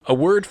A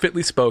word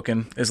fitly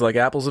spoken is like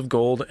apples of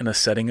gold in a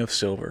setting of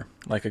silver.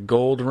 Like a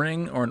gold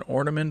ring or an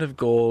ornament of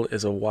gold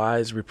is a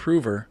wise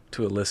reprover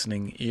to a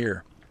listening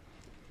ear.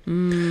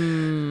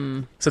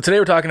 So today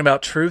we're talking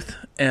about truth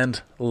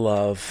and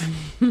love.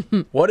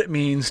 What it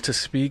means to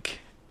speak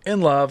in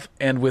love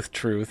and with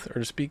truth, or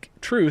to speak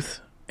truth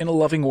in a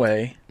loving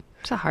way.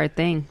 It's a hard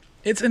thing.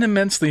 It's an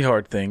immensely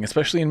hard thing,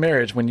 especially in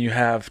marriage when you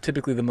have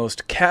typically the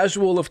most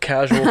casual of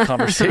casual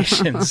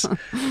conversations.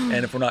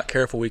 And if we're not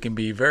careful, we can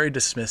be very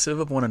dismissive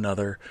of one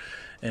another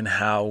in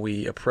how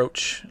we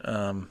approach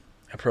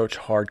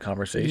hard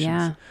conversations.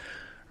 Yeah.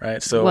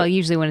 Right. So, well,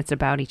 usually when it's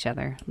about each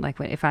other, like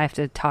if I have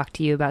to talk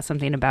to you about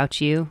something about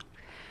you,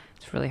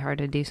 it's really hard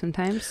to do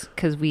sometimes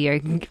because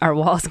our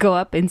walls go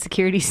up,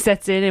 insecurity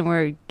sets in, and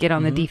we get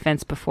on the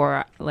defense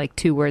before like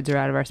 2 words are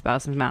out of our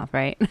spouse's mouth.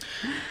 Right.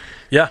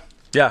 Yeah.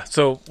 Yeah,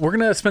 so we're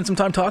going to spend some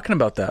time talking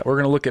about that. We're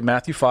going to look at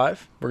Matthew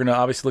 5. We're going to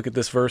obviously look at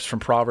this verse from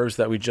Proverbs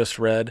that we just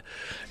read.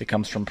 It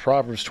comes from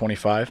Proverbs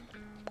 25.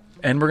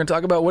 And we're going to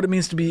talk about what it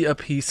means to be a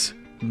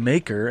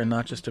peacemaker and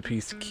not just a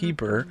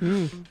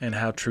peacekeeper, and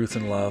how truth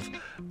and love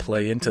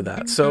play into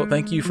that. So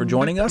thank you for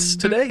joining us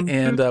today,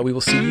 and we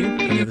will see you on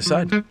the other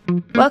side.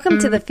 Welcome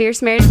to the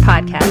Fierce Marriage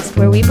Podcast,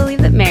 where we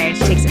believe that marriage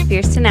takes a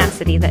fierce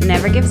tenacity that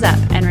never gives up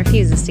and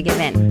refuses to give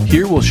in.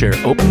 Here we'll share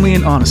openly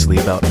and honestly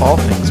about all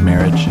things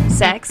marriage,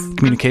 Sex,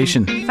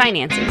 communication,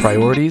 finances,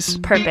 priorities,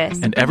 purpose,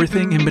 and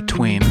everything in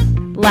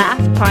between. Laugh,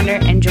 ponder,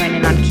 and join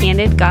in on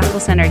candid,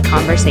 gospel-centered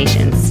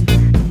conversations.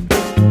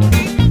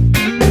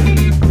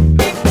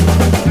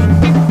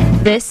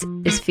 This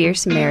is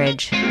Fierce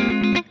Marriage.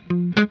 Gotta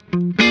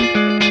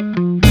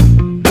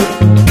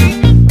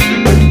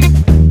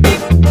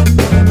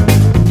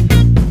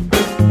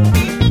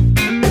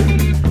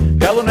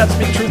learn how to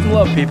speak truth and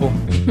love, people.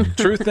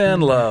 Truth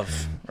and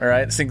love. All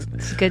right?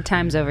 It's good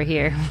times over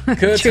here.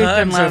 Good Truth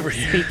and times love, over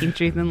here. speaking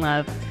truth and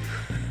love.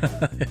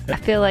 I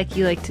feel like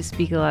you like to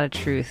speak a lot of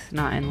truth,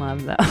 not in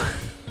love, though.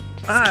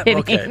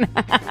 Okay.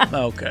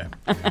 Okay.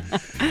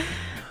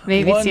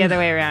 Maybe it's the other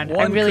way around.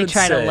 I really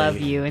try to love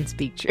you and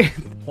speak truth.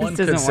 One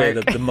This could doesn't say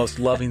work. that the most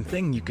loving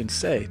thing you can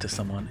say to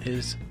someone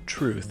is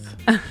truth.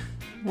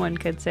 One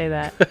could say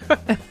that.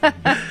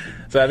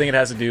 So I think it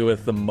has to do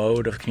with the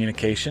mode of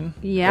communication.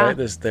 Yeah. Right?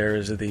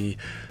 There's the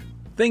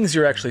things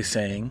you're actually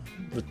saying,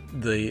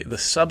 the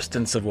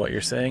substance of what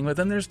you're saying, but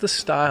then there's the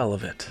style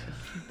of it.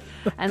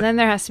 And then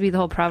there has to be the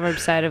whole proverb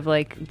side of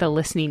like the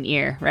listening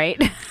ear, right?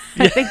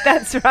 I think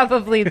that's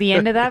probably the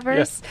end of that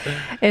verse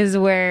is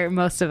where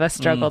most of us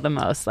struggle the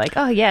most. Like,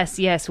 oh, yes,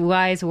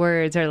 wise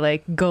words are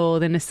like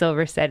gold in a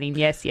silver setting.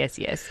 Yes. You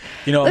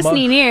know,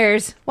 listening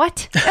ears,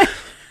 what?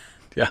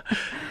 Yeah.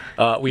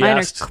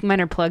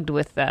 Mine are plugged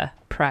with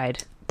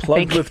pride.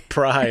 Plugged with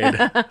pride.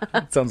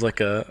 It sounds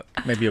like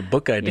maybe a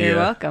book idea. You're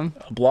welcome.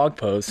 A blog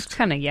post. It's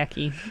kind of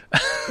yucky.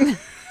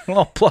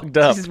 All plugged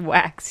up. This is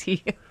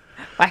waxy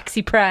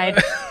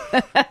pride.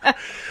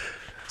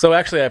 So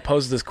actually, I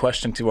posed this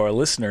question to our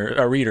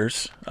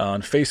readers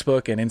on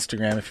Facebook and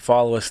Instagram. If you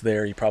follow us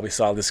there, you probably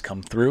saw this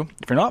come through.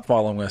 If you're not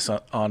following us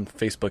on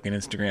Facebook and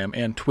Instagram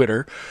and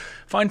Twitter,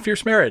 find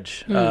Fierce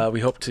Marriage.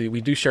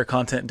 We do share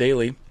content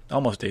daily,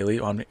 almost daily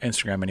on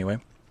Instagram anyway.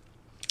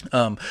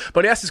 But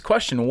he asked this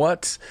question: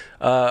 what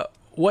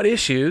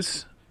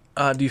issues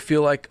do you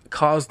feel like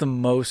cause the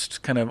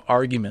most kind of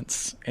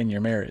arguments in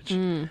your marriage?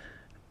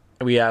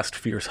 We asked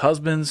Fierce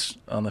Husbands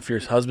on the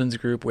Fierce Husbands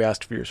group. We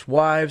asked Fierce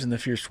Wives in the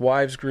Fierce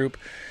Wives group.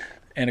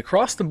 And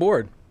across the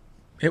board,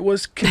 it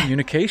was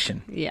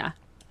communication. Yeah.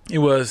 It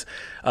was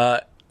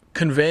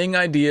conveying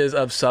ideas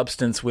of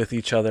substance with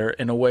each other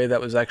in a way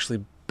that was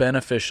actually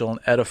beneficial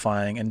and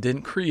edifying and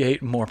didn't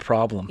create more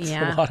problems.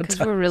 Yeah, because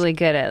we're really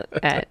good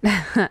at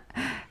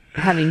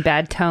having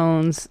bad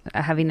tones,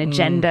 having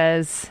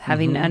agendas,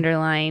 having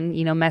underlying,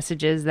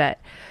 messages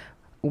that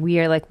we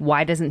are like,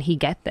 why doesn't he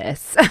get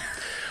this?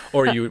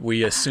 Or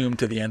we assume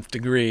to the nth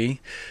degree,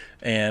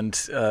 and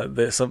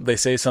they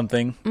say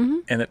something,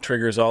 and it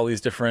triggers all these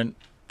different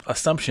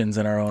assumptions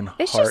in our own hearts.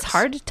 It's just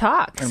hard to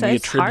talk. And so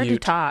it's hard to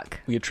talk.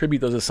 We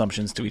attribute those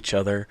assumptions to each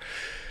other.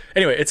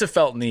 Anyway, it's a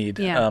felt need.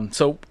 Yeah.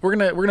 So we're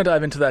gonna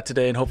dive into that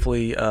today, and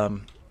hopefully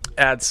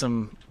add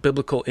some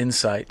biblical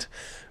insight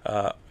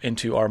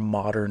into our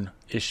modern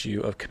issue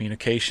of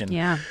communication.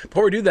 Yeah.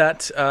 Before we do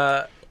that,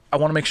 I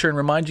want to make sure and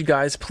remind you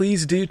guys,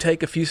 please do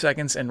take a few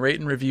seconds and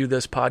rate and review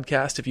this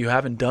podcast if you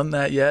haven't done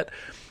that yet.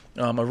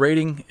 A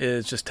rating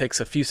just takes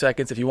a few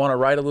seconds. If you want to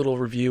write a little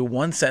review,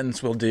 1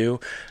 sentence will do.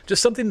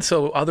 Just something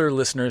so other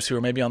listeners who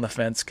are maybe on the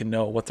fence can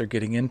know what they're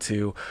getting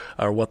into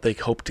or what they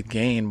hope to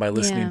gain by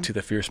listening to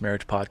the Fierce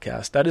Marriage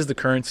Podcast. That is the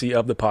currency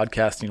of the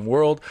podcasting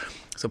world,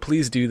 so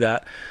please do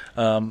that.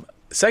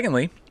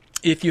 Secondly,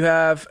 if you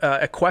have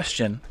a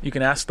question, you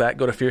can ask that.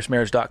 Go to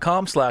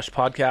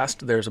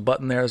fiercemarriage.com/podcast. There's a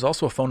button there. There's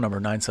also a phone number,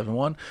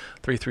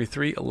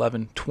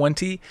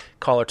 971-333-1120.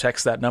 Call or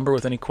text that number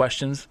with any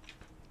questions.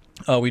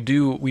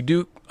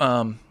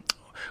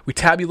 We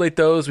tabulate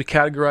those, we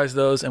categorize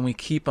those, and we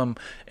keep them,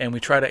 and we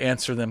try to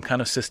answer them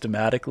kind of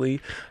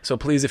systematically. So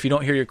please, if you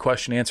don't hear your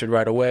question answered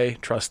right away,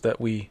 trust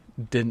that we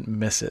didn't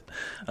miss it.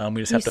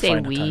 We just You have to say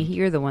find we. a time.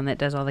 You're the one that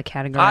does all the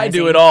categorizing. I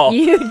do it all.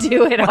 You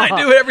do it all.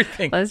 I do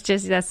everything.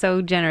 That's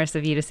so generous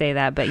of you to say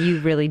that, but you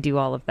really do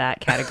all of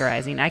that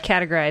categorizing. I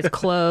categorize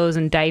clothes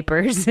and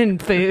diapers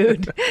and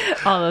food,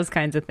 all those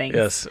kinds of things.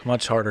 Yes,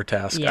 much harder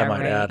task, Yeah, I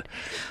might right.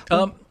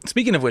 add.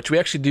 Speaking of which, we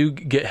actually do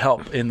get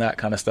help in that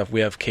kind of stuff.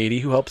 We have Katie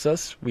who helps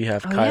us. We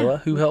have Kyla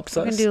who helps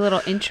We're us. going to do a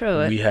little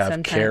intro. We have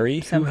sometime,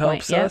 Carrie some who point.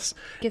 helps Yep. us.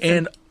 Get some-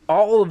 And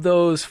all of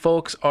those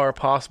folks are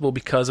possible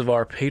because of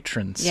our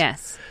patrons.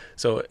 Yes.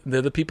 So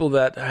they're the people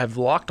that have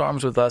locked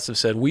arms with us, have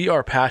said, we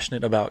are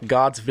passionate about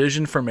God's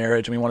vision for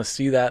marriage, and we want to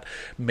see that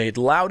made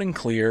loud and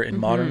clear in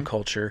modern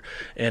culture.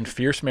 And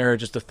Fierce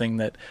Marriage is the thing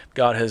that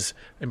God has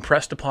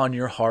impressed upon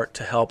your heart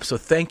to help. So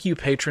thank you,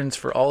 patrons,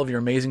 for all of your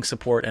amazing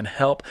support and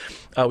help.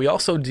 We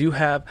also do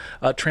have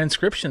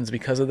transcriptions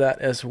because of that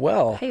as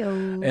well.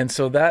 Hey-o. And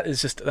so that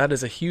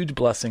is a huge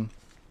blessing.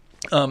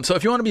 So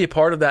if you want to be a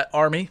part of that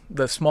army,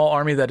 the small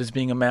army that is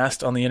being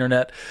amassed on the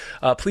internet,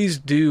 please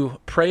do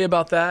pray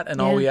about that. And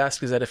all we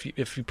ask is that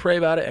if you pray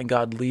about it and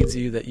God leads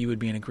you, that you would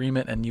be in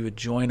agreement and you would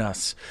join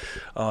us.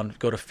 Go to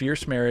go to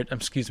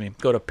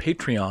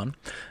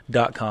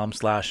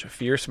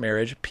patreon.com/fierce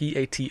marriage,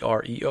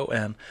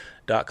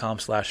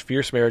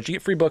 patreon.com/fierce marriage. You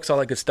get free books, all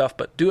that good stuff,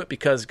 but do it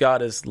because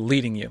God is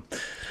leading you.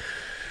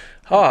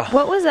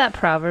 What was that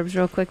Proverbs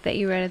real quick that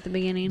you read at the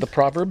beginning? The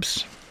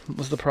Proverbs?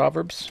 Was the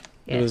Proverbs?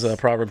 Yes. It was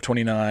Proverb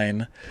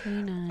 29,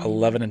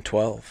 11, and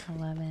 12.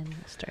 11. We'll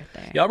start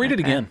there. Yeah, I'll read it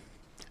again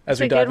as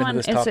we It's a dive good into one.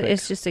 this topic.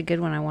 It's just a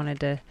good one I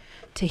wanted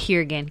to hear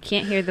again.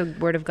 Can't hear the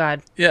word of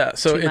God. Yeah,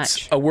 so too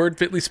it's much. a word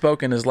fitly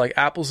spoken is like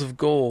apples of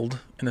gold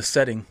in a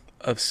setting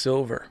of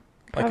silver.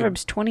 Like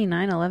Proverbs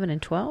 29, 11,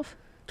 and 12?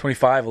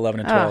 25,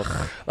 11, and 12.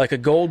 Ugh. Like a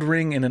gold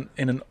ring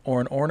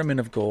or an ornament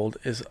of gold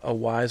is a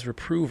wise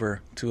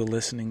reprover to a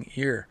listening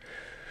ear.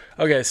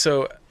 Okay,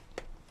 so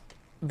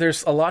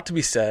there's a lot to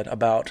be said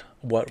about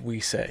what we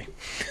say.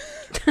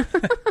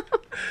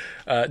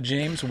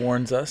 James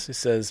warns us. He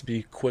says,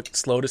 be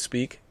slow to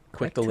speak,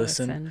 quick to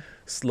listen,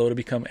 slow to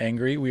become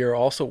angry. We are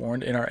also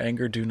warned, in our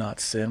anger, do not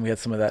sin. We had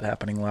some of that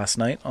happening last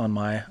night on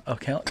my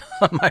account,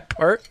 on my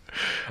part.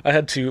 I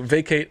had to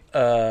vacate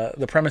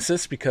the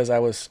premises because I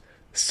was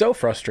so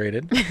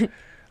frustrated.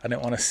 I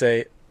didn't want to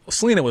say,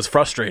 Selena was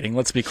frustrating.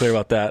 Let's be clear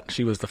about that.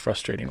 She was the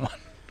frustrating one.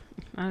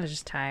 I was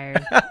just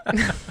tired.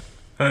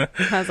 I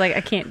was like,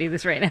 I can't do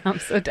this right now. I'm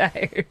so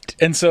tired.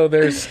 And so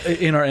there's,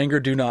 in our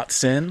anger, do not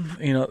sin.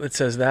 It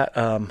says that.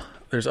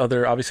 There's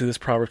obviously this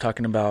proverb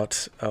talking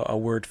about a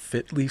word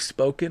fitly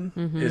spoken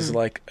is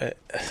like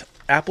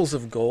apples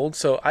of gold.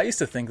 So I used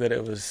to think that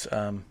it was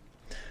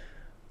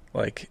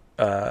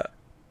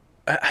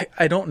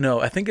I don't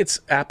know. I think it's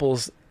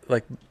apples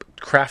like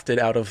crafted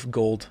out of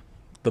gold,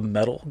 the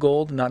metal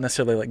gold, not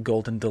necessarily like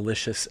golden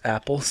delicious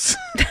apples.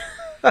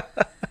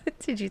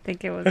 Did you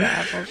think it was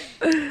apples?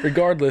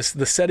 Regardless,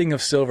 the setting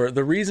of silver,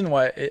 the reason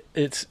why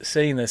it's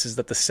saying this is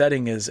that the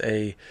setting it's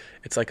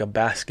like a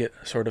basket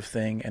sort of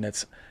thing, and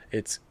it's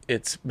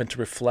meant to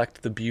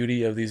reflect the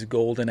beauty of these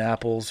golden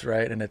apples,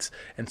 right? And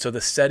so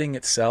the setting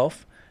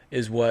itself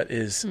is what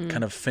is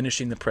kind of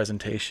finishing the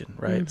presentation,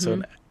 right?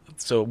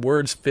 So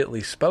words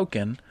fitly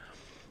spoken,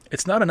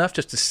 it's not enough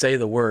just to say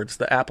the words,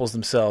 the apples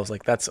themselves,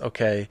 like that's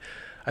okay.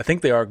 I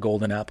think they are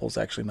golden apples,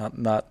 actually,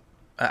 not.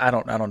 I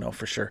don't know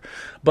for sure.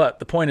 But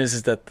the point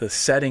is that the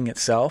setting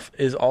itself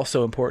is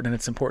also important, and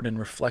it's important in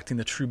reflecting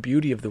the true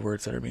beauty of the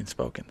words that are being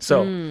spoken.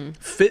 So,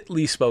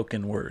 fitly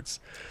spoken words.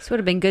 This would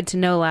have been good to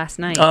know last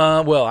night.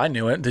 Well, I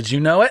knew it. Did you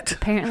know it?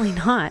 Apparently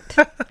not.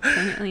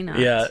 Apparently not.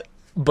 Yeah,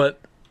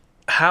 but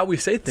how we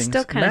say things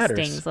Still kind matters.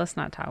 of stings. Let's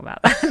not talk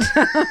about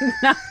that. I'm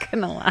not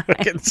going to lie. We're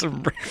getting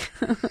some...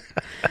 We've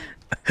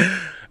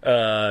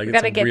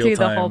got to get through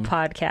the whole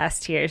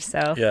podcast here,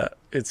 so... Yeah,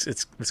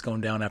 it's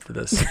going down after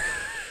this.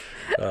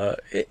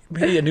 Hey,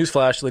 a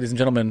newsflash, ladies and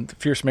gentlemen,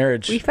 Fierce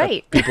Marriage. We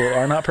fight. People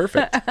are not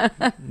perfect.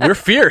 We're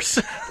fierce.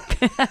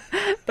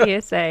 PSA,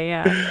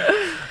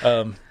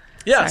 yeah.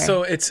 Yeah, Sorry.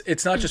 so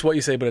it's not just what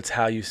you say, but it's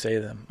how you say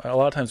them. A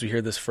lot of times we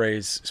hear this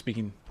phrase, we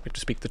have to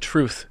speak the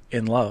truth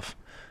in love,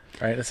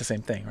 right? It's the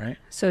same thing, right?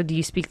 So do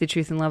you speak the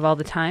truth in love all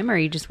the time, or are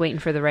you just waiting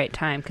for the right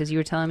time? Because you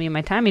were telling me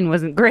my timing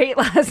wasn't great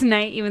last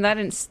night, even though I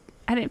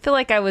didn't feel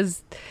like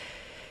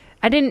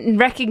I didn't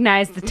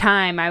recognize the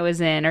time I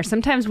was in, or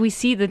sometimes we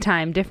see the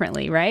time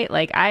differently, right?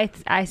 Like I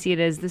see it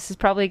as, this is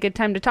probably a good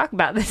time to talk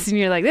about this, and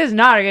you're like, this is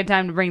not a good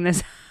time to bring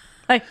this.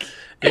 Like,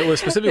 it was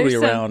specifically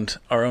around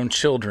our own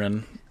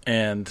children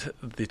and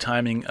the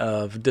timing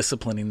of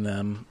disciplining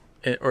them,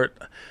 or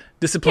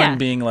discipline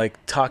being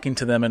like talking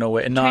to them in a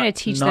way, and trying to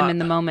teach them in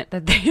the moment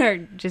that they are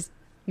just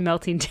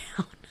melting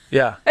down.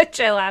 Yeah,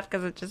 Which I laugh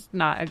because it's just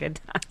not a good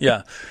time.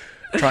 Yeah.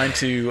 Trying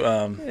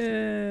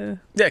to,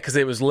 because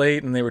it was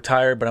late and they were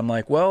tired. But I'm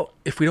like, well,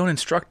 if we don't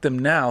instruct them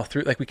now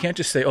we can't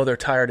just say, oh, they're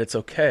tired, it's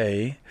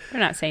okay. We're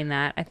not saying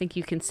that. I think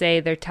you can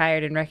say they're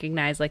tired and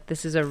recognize like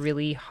this is a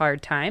really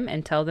hard time,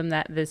 and tell them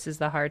that this is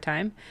the hard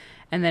time.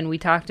 And then we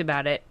talked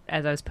about it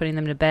as I was putting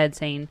them to bed,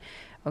 saying,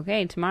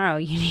 okay, tomorrow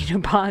you need to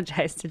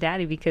apologize to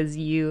Daddy because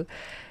you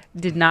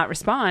did not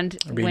respond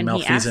being when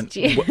he asked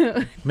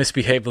you.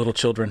 Misbehaved little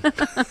children.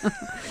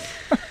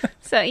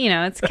 So,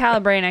 it's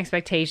calibrating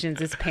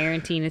expectations, it's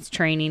parenting, it's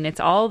training, it's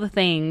all the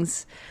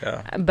things.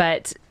 Yeah.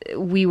 But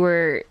we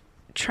were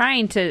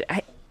trying to...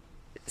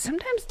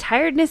 Sometimes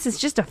tiredness is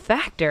just a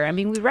factor. I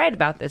mean, we write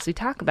about this. We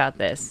talk about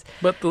this.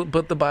 But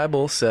the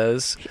Bible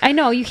says... I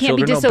know, you can't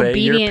be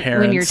disobedient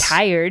when you're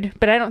tired,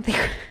 but I don't think...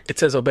 It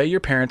says, obey your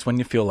parents when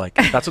you feel like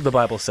it. That's what the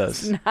Bible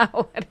says. That's not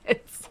what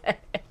it says.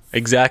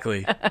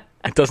 Exactly.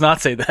 It does not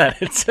say that.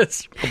 It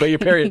says, obey your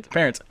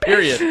parents,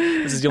 period.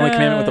 This is the only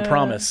commandment with a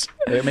promise.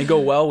 It may go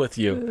well with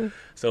you.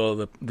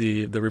 So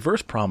the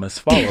reverse promise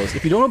follows.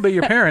 If you don't obey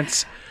your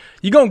parents,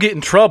 you're going to get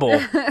in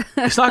trouble.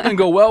 It's not going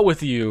to go well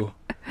with you.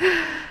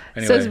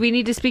 Anyway. So we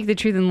need to speak the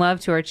truth in love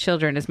to our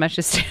children as much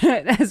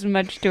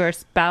to our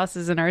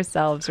spouses and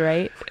ourselves,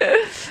 right?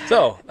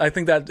 So I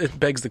think that it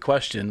begs the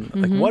question,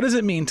 like, what does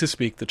it mean to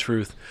speak the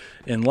truth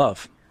in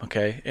love?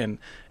 Okay,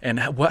 and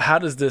how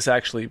does this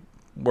actually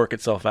work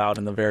itself out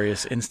in the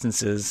various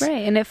instances?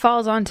 Right, and it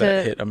falls onto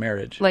that hit a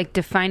marriage, like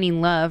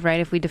defining love, right?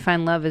 If we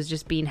define love as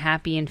just being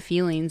happy in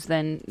feelings,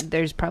 then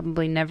there's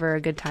probably never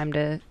a good time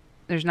to.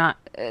 There's not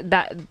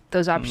that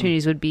those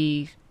opportunities would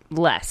be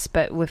less,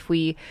 but if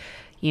we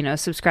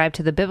subscribe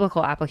to the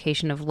biblical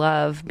application of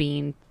love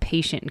being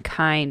patient and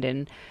kind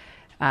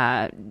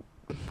and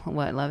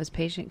what love is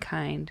patient,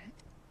 kind.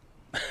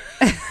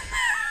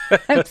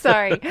 I'm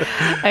sorry.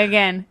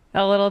 Again,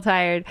 a little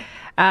tired.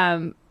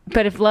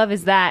 But if love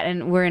is that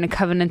and we're in a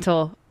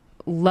covenantal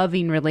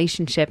loving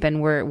relationship and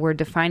we're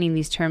defining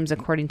these terms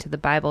according to the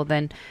Bible,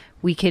 then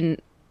we can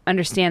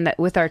understand that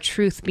with our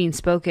truth being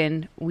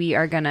spoken, we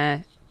are going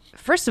to,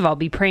 first of all,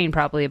 be praying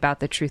probably about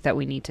the truth that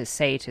we need to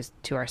say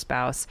to our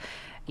spouse.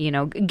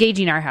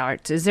 Gauging our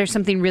hearts. Is there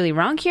something really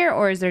wrong here,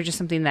 or is there just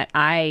something that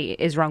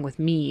is wrong with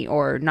me,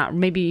 or not?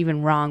 Maybe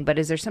even wrong, but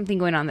is there something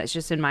going on that's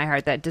just in my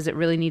heart that does it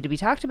really need to be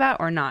talked about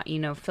or not?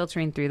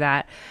 Filtering through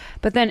that.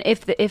 But then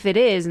if it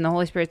is, and the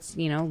Holy Spirit's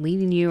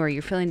leading you, or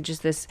you're feeling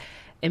just this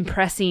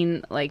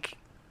impressing, like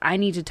I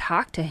need to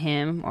talk to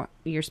him or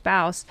your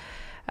spouse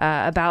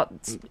about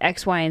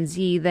X, Y, and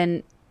Z,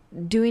 then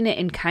doing it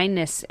in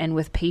kindness and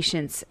with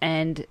patience,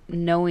 and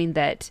knowing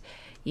that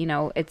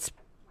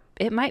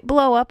it might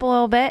blow up a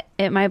little bit.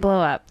 It might blow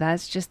up.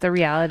 That's just the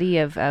reality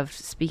of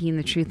speaking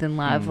the truth in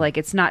love. Like,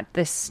 it's not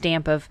this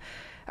stamp of,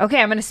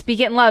 okay, I'm going to speak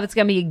it in love. It's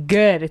going to be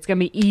good. It's going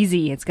to be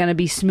easy. It's going to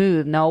be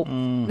smooth. No,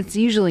 it's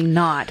usually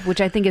not, which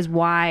I think is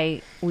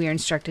why we are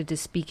instructed to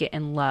speak it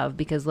in love,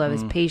 because love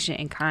is patient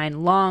and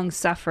kind, long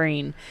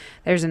suffering.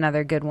 There's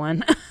another good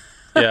one.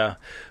 Yeah.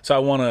 So I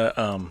want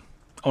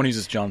to use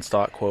this John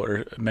Stott quote,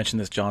 or mention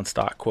this John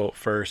Stott quote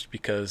first,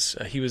 because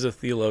he was a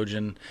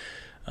theologian,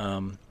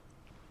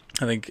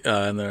 I think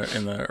in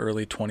the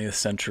early 20th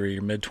century,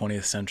 mid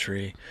 20th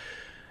century,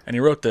 and he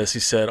wrote this.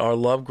 He said, "Our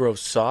love grows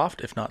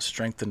soft if not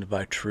strengthened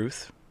by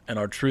truth, and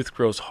our truth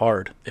grows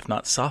hard if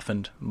not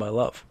softened by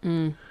love."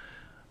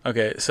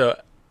 Okay, so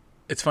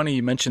it's funny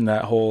you mentioned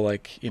that whole I'm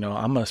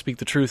going to speak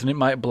the truth and it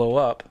might blow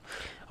up.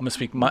 I'm going to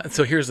speak my.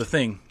 So here's the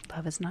thing: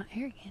 love is not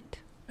arrogant.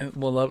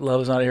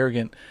 Love is not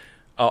arrogant.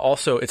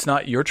 Also, it's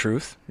not your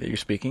truth that you're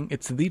speaking;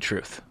 it's the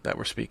truth that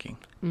we're speaking,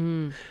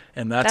 and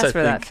that's I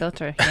for think, that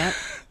filter. Yep.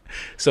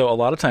 So a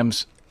lot of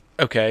times,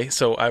 okay,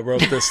 so I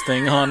wrote this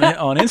thing on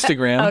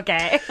Instagram.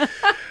 Okay.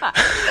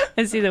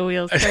 I see the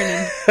wheels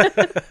turning.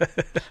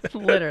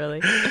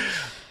 Literally.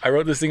 I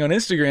wrote this thing on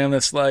Instagram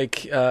that's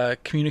like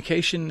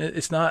communication.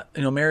 It's not,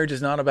 marriage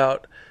is not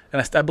about,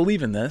 and I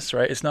believe in this,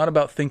 right? It's not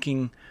about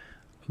thinking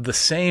the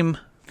same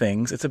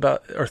things. It's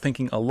about, or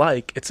thinking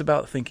alike. It's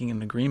about thinking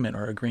in agreement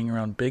or agreeing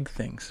around big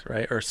things,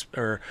 right? Or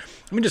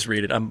let me just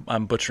read it.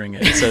 I'm butchering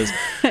it. It says,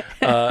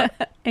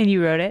 and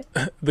you wrote it?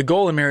 The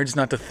goal in marriage is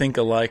not to think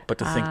alike, but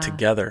to think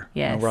together.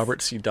 Yes.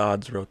 Robert C.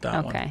 Dodds wrote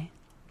that one. Okay.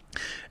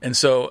 And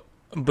so,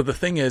 but the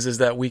thing is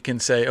that we can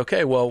say,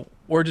 okay, well,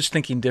 we're just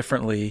thinking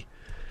differently.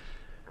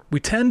 We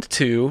tend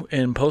to,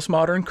 in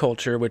postmodern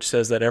culture, which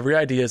says that every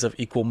idea is of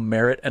equal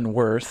merit and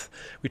worth,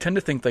 we tend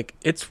to think like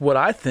it's what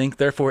I think,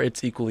 therefore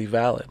it's equally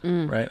valid,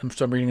 right?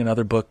 So I'm reading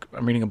another book.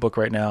 I'm reading a book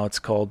right now. It's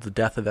called The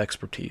Death of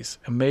Expertise.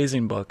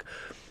 Amazing book.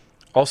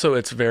 Also,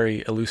 it's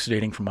very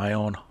elucidating for my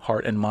own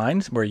heart and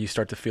mind, where you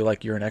start to feel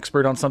like you're an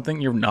expert on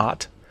something. You're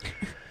not.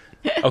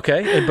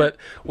 Okay? But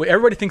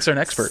everybody thinks they're an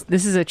expert.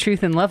 This is a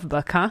truth and love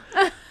book, huh?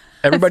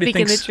 Everybody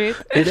thinks the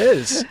truth. It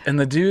is. And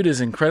the dude is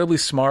incredibly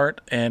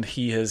smart, and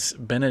he has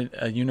been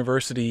a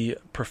university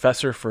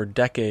professor for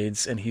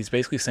decades, and he's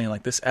basically saying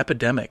like this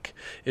epidemic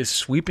is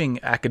sweeping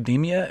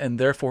academia, and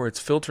therefore it's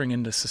filtering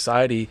into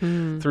society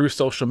through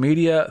social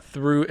media,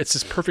 it's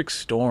this perfect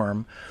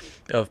storm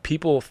of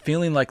people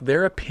feeling like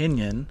their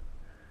opinion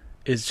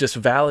is just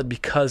valid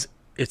because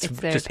it's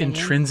just opinion.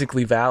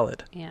 Intrinsically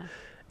valid. Yeah.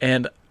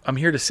 And I'm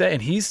here to say,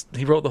 and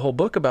he wrote the whole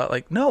book about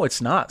like, no,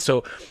 it's not.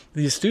 So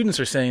these students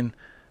are saying,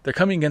 they're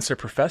coming against their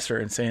professor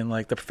and saying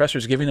like the professor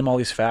is giving them all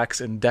these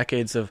facts and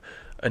decades of,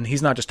 and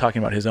he's not just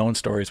talking about his own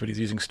stories, but he's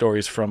using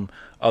stories from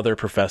other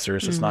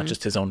professors. So it's not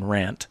just his own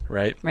rant,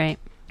 right? Right.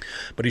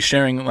 But he's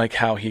sharing like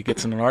how he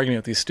gets in an argument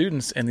with these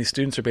students, and these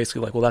students are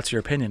basically like, well, that's your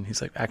opinion.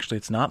 He's like, actually,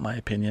 it's not my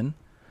opinion.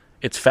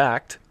 It's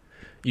fact.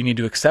 You need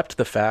to accept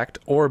the fact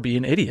or be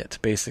an idiot,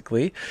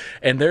 basically.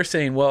 And they're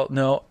saying, well,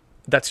 no,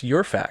 that's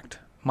your fact.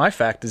 My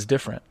fact is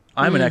different.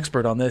 I'm an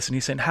expert on this. And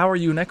he's saying, how are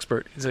you an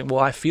expert? He's saying, well,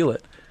 I feel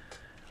it.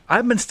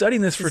 I've been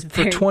studying this for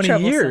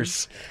 20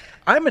 years.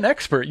 I'm an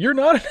expert. You're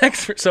not an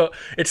expert. So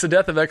it's the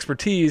death of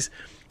expertise.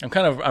 I'm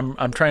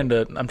trying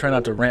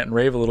not to rant and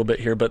rave a little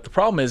bit here, but the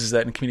problem is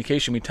that in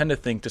communication we tend to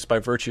think just by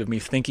virtue of me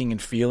thinking and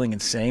feeling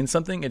and saying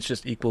something, it's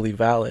just equally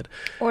valid.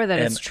 Or that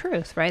it's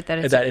truth, right? That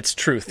it's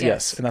truth,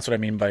 yes. And that's what I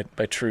mean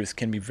by truth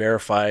can be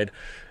verified,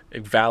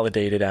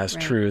 validated as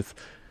truth.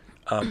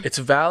 It's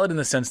valid in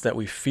the sense that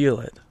we feel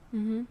it.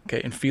 Mm-hmm.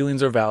 Okay, and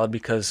feelings are valid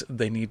because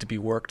they need to be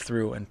worked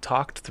through and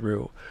talked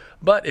through.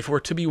 But if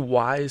we're to be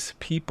wise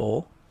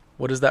people,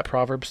 what does that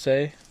proverb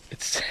say?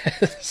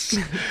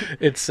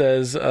 It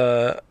says,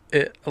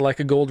 like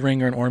a gold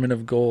ring or an ornament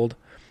of gold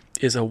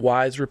is a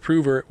wise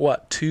reprover,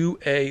 what? To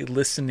a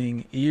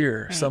listening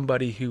ear, right.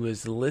 Somebody who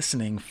is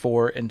listening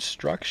for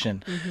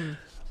instruction. Mm-hmm.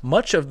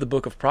 Much of the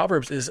book of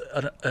Proverbs is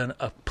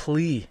a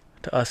plea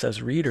to us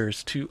as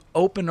readers to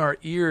open our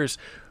ears.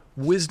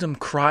 Wisdom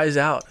cries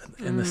out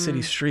in the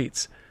city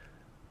streets.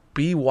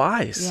 Be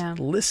wise. Yeah.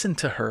 Listen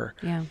to her.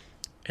 Yeah.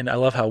 And I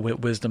love how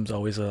wisdom's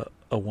always a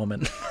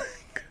woman.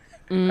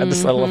 I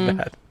love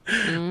that.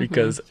 Mm-hmm.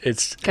 Because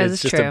it's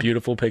just true. A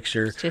beautiful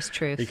picture. It's just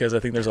truth. Because I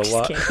think there's a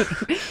lot.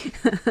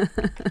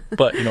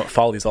 But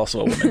folly's also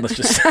a woman. Let's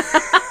just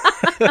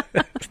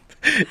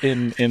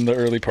in the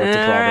early parts of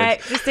Proverbs. All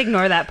right, just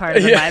ignore that part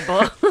of the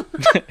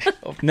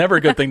Bible. Never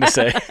a good thing to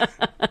say.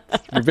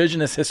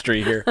 Revisionist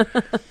history here.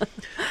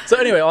 So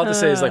anyway, all to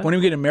say is like when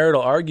we get in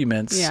marital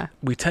arguments,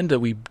 we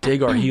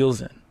dig our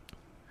heels in,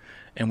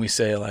 and we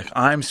say like,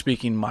 I'm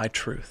speaking my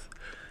truth.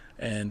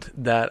 And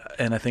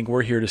I think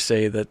we're here to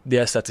say that,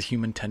 yes, that's a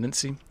human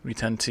tendency. We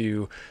tend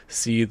to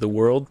see the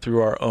world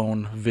through our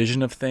own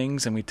vision of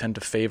things, and we tend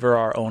to favor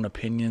our own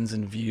opinions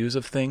and views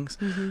of things.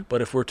 Mm-hmm.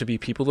 But if we're to be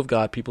people of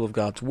God, people of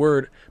God's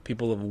word,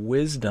 people of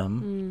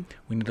wisdom,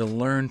 we need to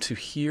learn to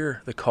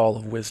hear the call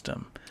of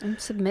wisdom.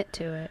 And submit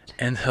to it.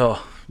 And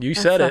you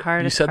said it.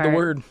 You said the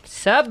word.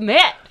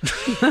 Submit.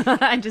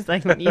 I just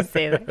like when you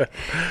say that.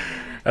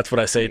 That's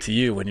what I say to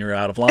you when you're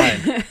out of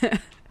line.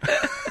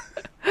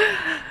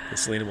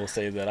 Selena will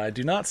say that I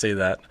do not say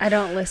that. I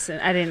don't listen.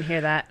 I didn't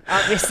hear that,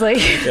 obviously.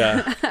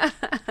 Yeah.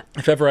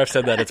 If ever I've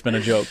said that, it's been a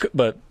joke.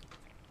 But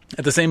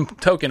at the same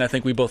token, I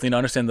think we both need to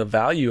understand the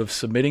value of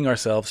submitting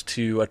ourselves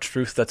to a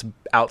truth that's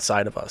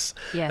outside of us.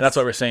 Yes. And that's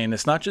why we're saying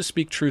it's not just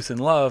speak truth in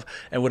love,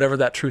 and whatever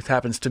that truth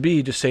happens to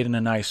be, just say it in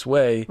a nice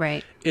way.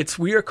 Right.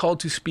 We are called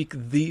to speak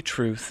the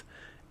truth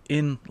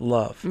in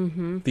love.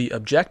 Mm-hmm. The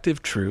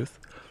objective truth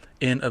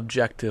in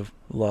objective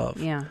love.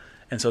 Yeah.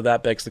 And so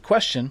that begs the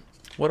question,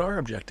 what are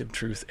objective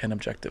truth and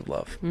objective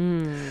love?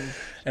 And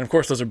of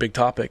course, those are big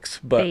topics.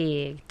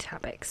 Big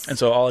topics. And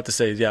so all I have to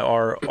say is,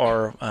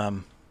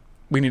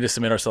 we need to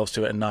submit ourselves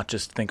to it and not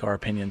just think our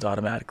opinions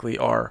automatically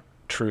are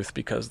truth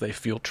because they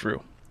feel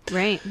true.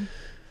 Right.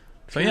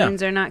 So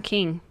Opinions are not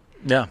king.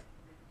 Yeah.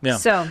 Yeah.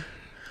 So,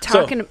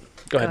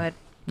 Go ahead.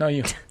 No,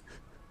 you.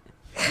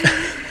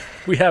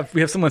 We have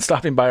someone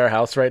stopping by our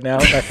house right now.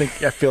 I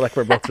feel like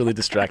we're both really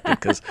distracted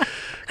because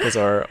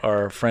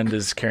our friend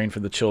is caring for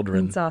the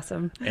children. It's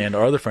awesome. And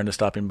our other friend is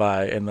stopping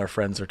by, and their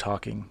friends are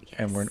talking,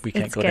 and we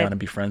can't go down and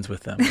be friends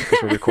with them because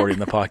we're recording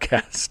the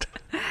podcast.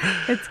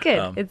 It's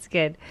good. It's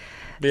good.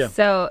 Yeah.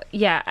 So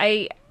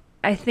I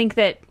think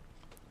that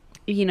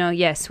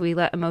yes, we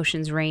let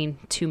emotions reign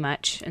too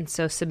much, and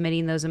so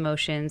submitting those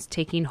emotions,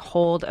 taking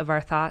hold of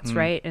our thoughts,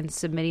 right, and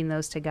submitting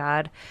those to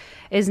God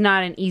is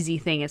not an easy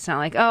thing. It's not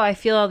like, oh, I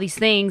feel all these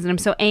things and I'm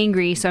so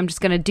angry, so I'm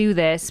just going to do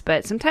this.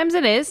 But sometimes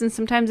it is, and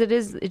sometimes it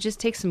is. It just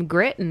takes some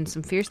grit and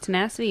some fierce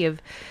tenacity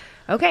of,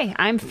 okay,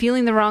 I'm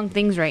feeling the wrong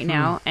things right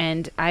now,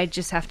 and I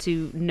just have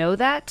to know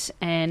that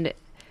and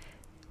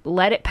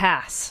let it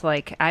pass.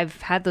 Like,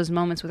 I've had those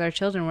moments with our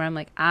children where I'm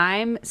like,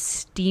 I'm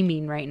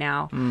steaming right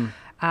now.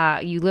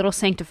 You little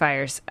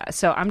sanctifiers.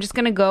 So I'm just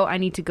going to go. I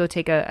need to go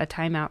take a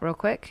time out real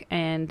quick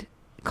and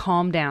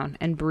calm down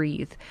and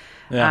breathe.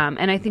 Yeah.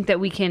 And I think that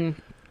we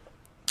can,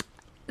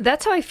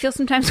 that's how I feel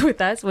sometimes with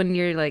us when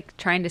you're like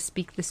trying to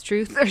speak this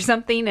truth or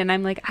something. And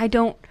I'm like, I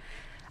don't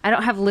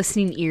have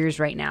listening ears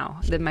right now.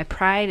 That my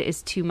pride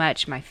is too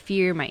much. My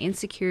fear, my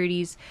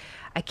insecurities.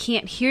 I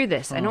can't hear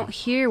this. I don't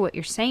hear what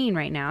you're saying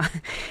right now.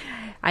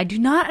 I do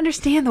not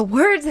understand the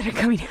words that are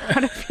coming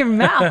out of your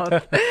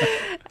mouth.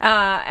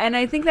 And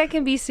I think that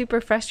can be super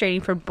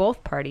frustrating for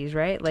both parties,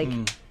 right? Like,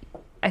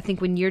 I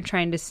think when you're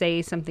trying to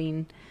say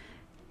something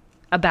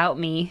about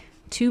me,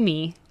 to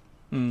me,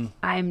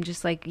 I'm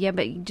just like, yeah,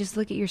 but just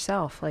look at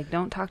yourself. Like,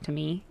 don't talk to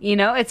me.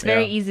 It's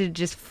very easy to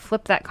just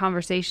flip that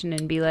conversation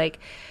and be like,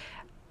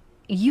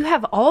 you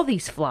have all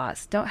these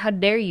flaws. How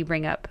dare you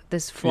bring up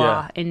this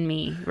flaw in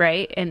me,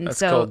 right? And that's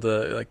called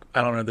I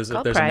don't know, there's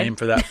a name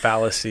for that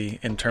fallacy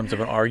in terms of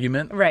an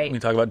argument. Right. When we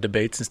talk about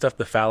debates and stuff,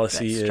 the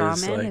fallacy is straw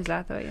man, is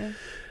that the way?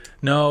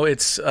 No,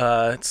 it's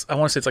I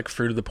want to say it's like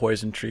fruit of the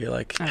poison tree.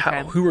 Like,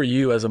 Okay. who are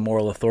you as a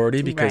moral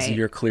authority? Because Right.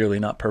 you're clearly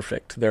not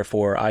perfect.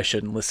 Therefore, I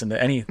shouldn't listen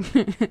to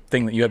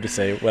anything that you have to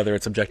say, whether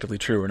it's objectively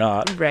true or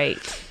not. Right.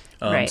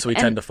 Right. So we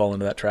tend to fall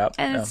into that trap.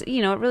 And Yeah. it's,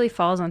 it really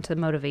falls onto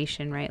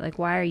motivation, right? Like,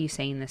 why are you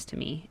saying this to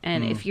me?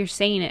 And if you're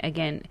saying it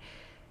again,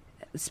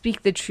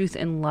 speak the truth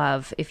in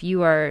love. If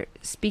you are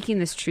speaking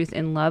this truth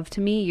in love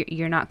to me,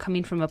 you're not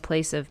coming from a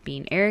place of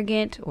being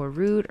arrogant or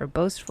rude or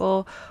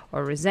boastful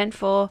or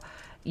resentful.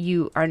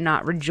 You are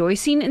not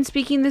rejoicing in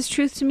speaking this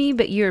truth to me,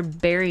 but you're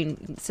bearing.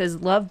 It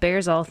says love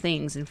bears all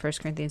things in 1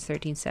 Corinthians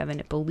 13:7.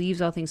 It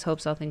believes all things,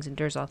 hopes all things,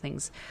 endures all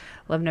things.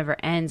 Love never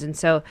ends. And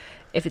so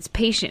if it's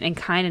patient and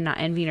kind and not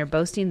envying or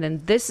boasting,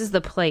 then this is the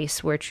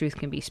place where truth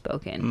can be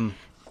spoken.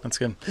 That's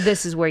good.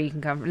 This is where you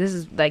can come from.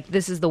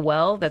 This is the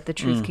well that the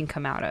truth can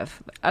come out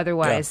of.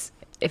 Otherwise,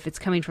 if it's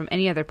coming from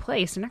any other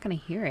place, they're not going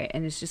to hear it,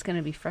 and it's just going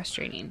to be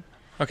frustrating.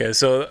 Okay,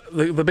 so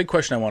the big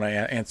question I want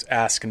to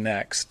ask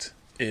next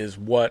is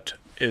what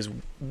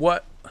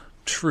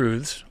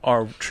truths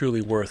are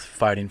truly worth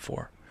fighting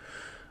for?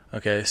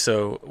 Okay,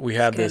 so we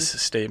have this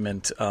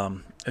statement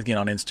again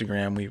on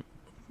Instagram. We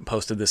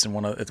posted this in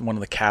one of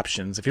the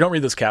captions. If you don't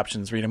read those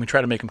captions, read them. We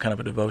try to make them kind of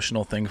a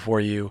devotional thing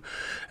for you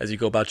as you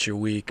go about your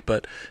week.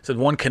 But it said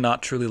one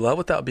cannot truly love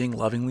without being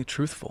lovingly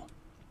truthful.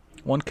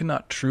 One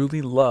cannot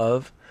truly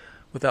love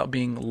without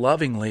being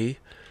lovingly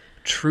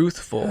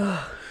truthful.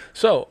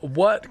 So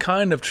what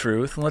kind of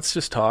truth, and let's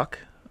just talk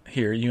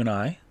here, you and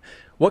I,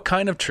 what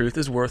kind of truth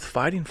is worth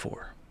fighting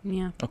for?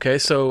 Yeah. Okay,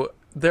 so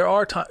there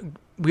are times,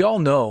 we all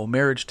know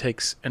marriage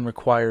takes and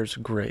requires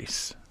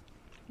grace.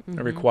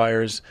 It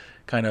requires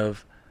kind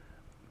of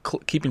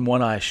keeping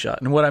one eye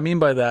shut. And what I mean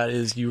by that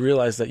is you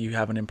realize that you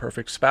have an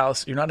imperfect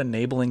spouse. You're not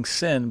enabling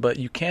sin, but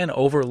you can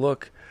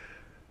overlook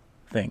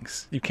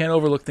things. You can't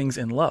overlook things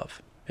in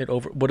love.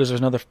 There's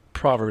another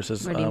proverb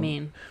says, What do you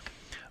mean?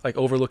 like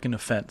overlooking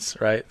offense,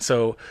 right?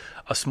 So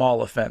a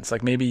small offense,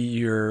 like maybe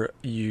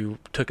you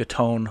took a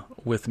tone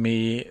with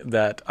me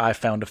that I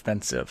found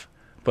offensive,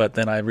 but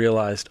then I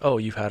realized, oh,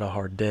 you've had a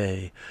hard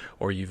day,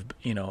 or you've,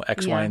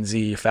 X, Y, and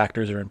Z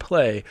factors are in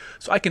play.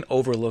 So I can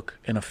overlook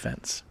an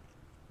offense.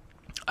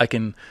 I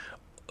can,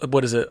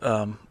 what is it?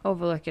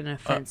 Overlook an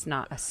offense,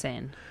 not a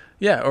sin.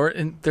 Yeah,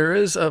 there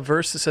is a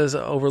verse that says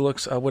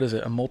overlooks, what is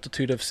it? A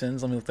multitude of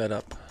sins. Let me look that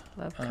up.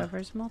 Love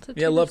covers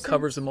multitude. Yeah, love of sins?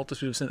 covers a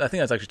multitude of sins. I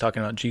think that's actually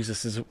talking about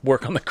Jesus'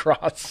 work on the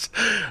cross.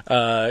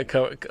 Love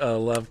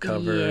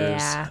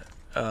covers. Yeah.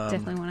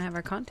 Definitely want to have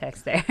our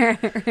context there.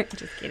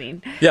 Just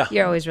kidding. Yeah.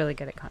 You're always really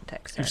good at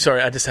context. I'm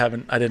sorry, I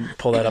didn't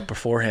pull that up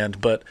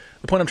beforehand. But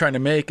the point I'm trying to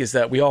make is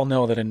that we all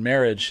know that in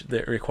marriage,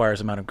 that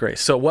requires a amount of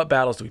grace. So what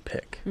battles do we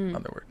pick, in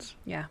other words?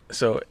 Yeah.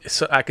 So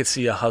I could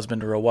see a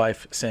husband or a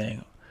wife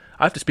saying,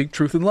 I have to speak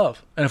truth in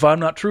love. And if I'm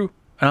not true,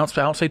 I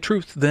don't say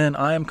truth, then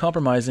I am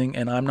compromising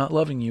and I'm not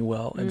loving you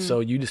well. And so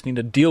you just need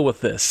to deal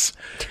with this.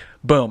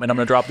 Boom. And I'm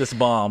going to drop this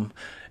bomb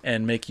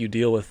and make you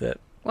deal with it.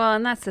 Well,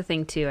 and that's the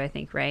thing too, I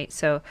think, right?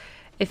 So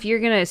if you're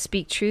going to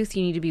speak truth,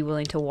 you need to be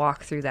willing to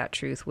walk through that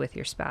truth with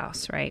your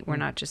spouse, right? We're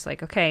not just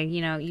like, okay,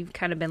 you've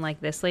kind of been like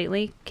this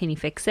lately. Can you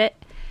fix it?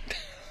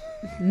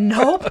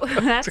 Nope,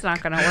 that's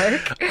not going to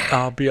work.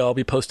 I'll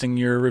be posting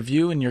your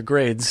review and your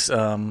grades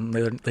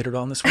later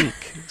on this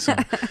week. So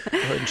go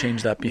ahead and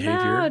change that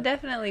behavior. No,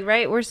 definitely,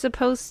 right? We're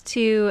supposed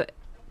to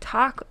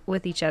talk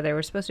with each other.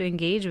 We're supposed to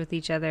engage with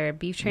each other,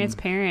 be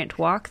transparent,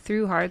 walk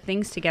through hard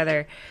things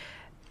together.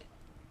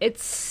 It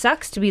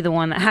sucks to be the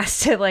one that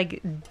has to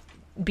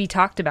be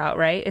talked about,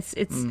 right?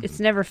 It's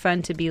never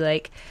fun to be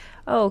like,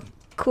 oh,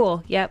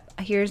 cool, yep,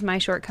 here's my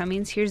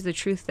shortcomings. Here's the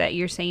truth that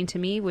you're saying to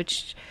me,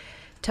 which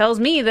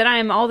tells me that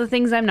I'm all the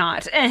things I'm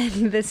not,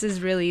 and this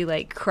is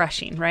really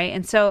crushing, right?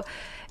 And so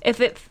if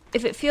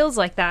it feels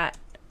like that,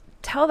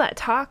 tell that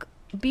talk.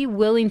 Be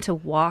willing to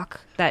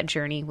walk that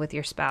journey with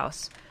your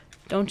spouse.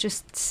 Don't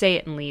just say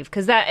it and leave,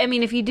 because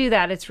if you do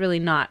that, it's really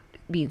not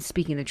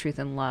speaking the truth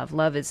in love.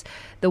 Love is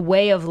the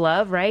way of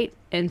love, right?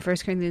 In 1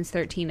 Corinthians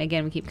 13,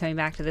 again, we keep coming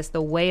back to this,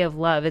 the way of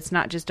love. It's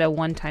not just a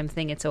one-time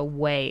thing. It's a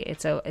way.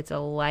 It's a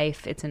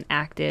life. It's an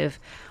active,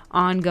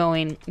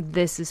 ongoing,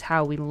 this is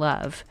how we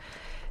love.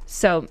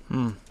 So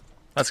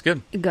that's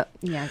good. Go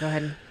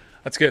ahead.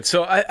 That's good.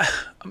 So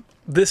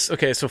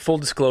so full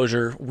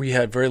disclosure, we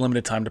had very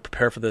limited time to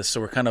prepare for this, so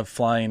we're kind of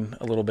flying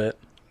a little bit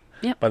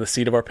by the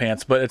seat of our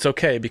pants, but it's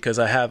okay because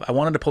I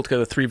wanted to pull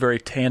together 3 very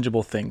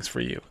tangible things for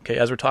you. Okay,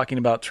 as we're talking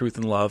about truth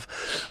and love,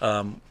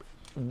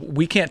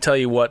 we can't tell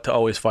you what to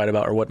always fight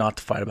about or what not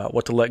to fight about,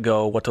 what to let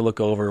go, what to look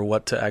over,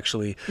 what to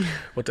actually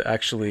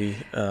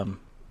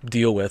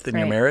deal with in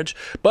your marriage,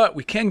 but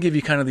we can give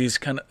you kind of these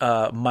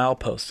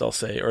mileposts, I'll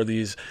say, or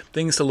these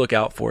things to look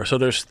out for. So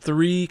there's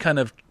 3 kind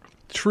of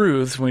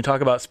truths when we talk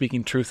about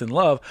speaking truth in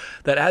love,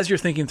 that as you're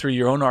thinking through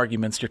your own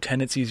arguments, your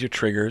tendencies, your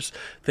triggers,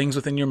 things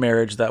within your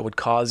marriage that would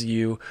cause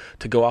you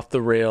to go off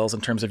the rails in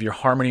terms of your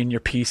harmony and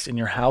your peace in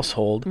your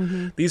household.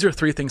 These are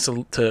 3 things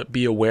to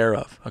be aware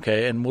of.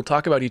 Okay, and we'll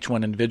talk about each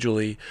one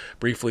individually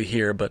briefly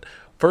here, but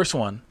first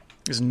one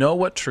is know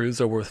what truths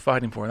are worth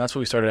fighting for. And that's what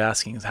we started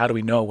asking, is how do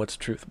we know what's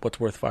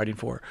worth fighting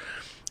for?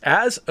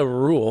 as a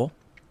rule,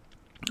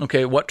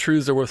 okay, what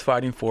truths are worth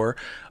fighting for?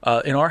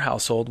 In our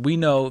household, we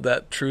know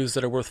that truths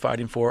that are worth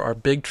fighting for are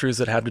big truths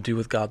that have to do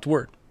with God's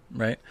word,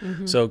 right?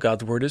 So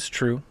God's word is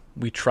true.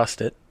 We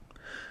trust it.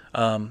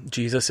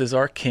 Jesus is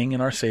our King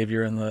and our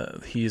Savior,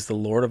 and He's the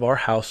Lord of our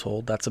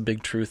household. That's a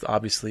big truth,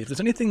 obviously. If there's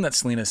anything that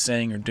Selena's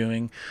saying or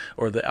doing,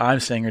 or that I'm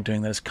saying or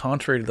doing that is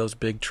contrary to those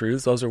big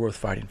truths, those are worth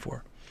fighting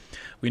for.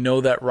 We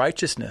know that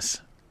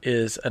righteousness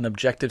is an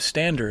objective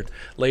standard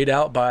laid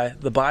out by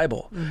the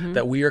Bible,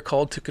 that we are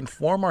called to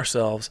conform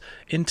ourselves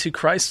into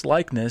Christ's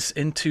likeness,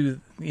 into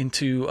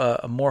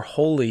a more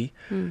holy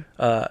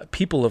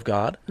people of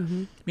God,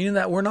 meaning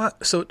that we're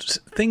not, so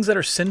things that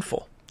are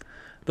sinful,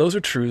 those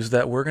are truths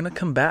that we're going to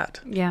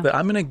combat, that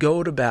I'm going to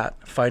go to bat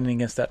fighting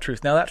against that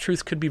truth. Now, that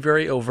truth could be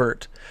very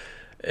overt,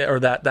 or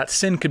that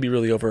sin could be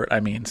really overt, I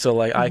mean. So,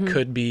 like, I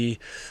could be...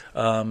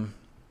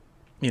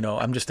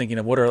 I'm just thinking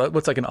of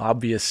what's like an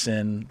obvious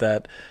sin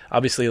that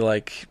obviously,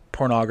 like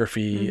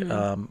pornography,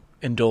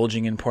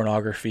 indulging in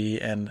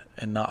pornography and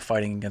not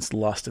fighting against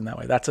lust in that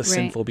way. That's a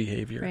sinful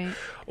behavior. Right.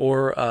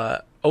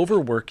 Or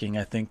overworking,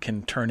 I think,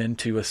 can turn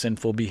into a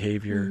sinful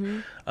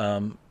behavior.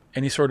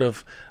 Any sort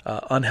of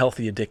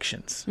unhealthy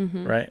addictions,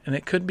 right? And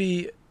it could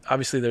be,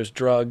 obviously, there's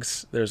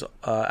drugs, there's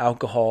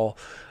alcohol,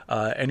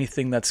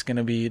 anything that's going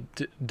to be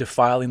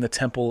defiling the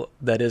temple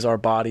that is our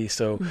body.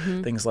 So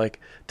things like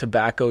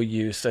tobacco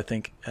use, I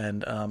think,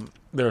 and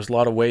there's a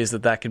lot of ways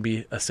that can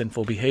be a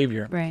sinful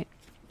behavior. Right.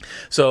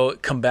 So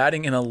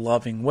combating in a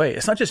loving way.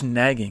 It's not just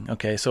nagging,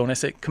 okay? So when I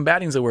say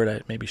combating is a word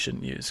I maybe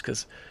shouldn't use,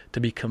 because to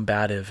be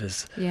combative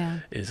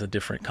is a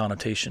different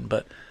connotation.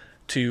 But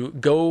to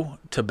go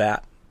to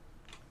bat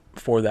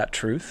for that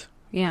truth,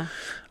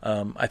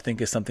 I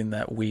think is something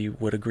that we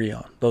would agree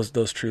on.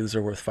 Those truths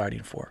are worth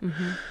fighting for.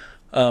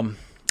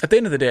 At the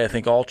end of the day, I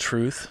think all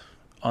truth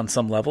on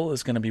some level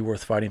is going to be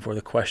worth fighting for.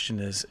 The question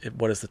is,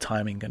 what is the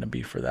timing going to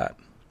be for that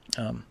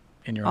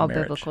in your own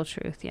marriage? All biblical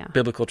truth,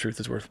 Biblical truth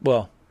is worth,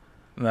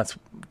 and that's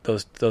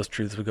those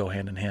truths would go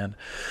hand in hand.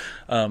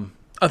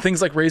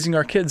 Things like raising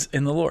our kids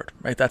in the Lord,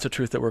 right? That's a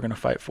truth that we're going to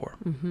fight for.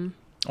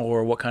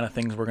 Or what kind of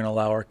things we're going to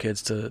allow our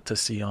kids to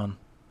see on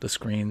the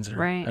screens.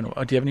 Right. And,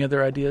 do you have any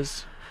other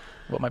ideas?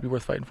 What might be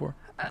worth fighting for?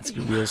 That's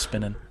your wheels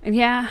spinning.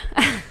 Yeah.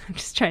 I'm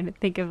just trying to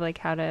think of like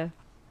how to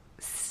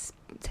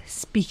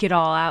speak it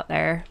all out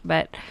there,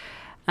 but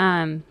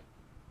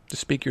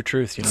just speak your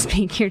truth,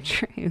 Speak your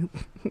truth.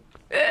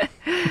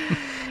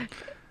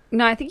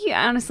 No, I think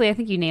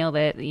you nailed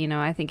it.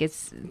 I think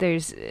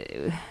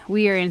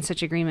we are in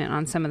such agreement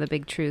on some of the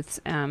big truths.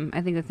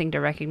 I think the thing to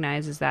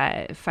recognize is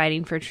that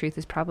fighting for truth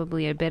is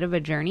probably a bit of a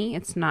journey.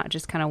 It's not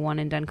just kind of one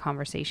and done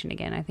conversation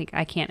again. I think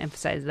I can't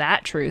emphasize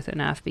that truth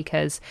enough,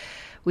 because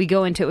we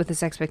go into it with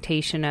this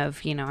expectation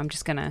of,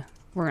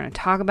 we're going to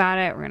talk about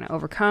it. We're going to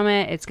overcome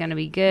it. It's going to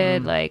be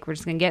good. Like, we're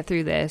just going to get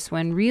through this,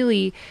 when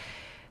really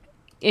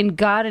in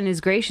God and His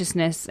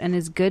graciousness and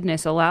His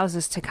goodness allows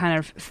us to kind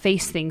of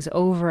face things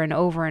over and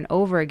over and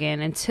over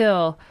again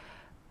until,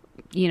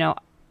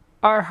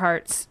 our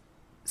hearts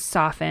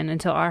soften,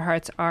 until our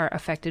hearts are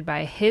affected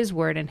by His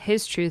word and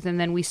His truth. And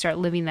then we start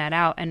living that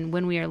out. And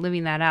when we are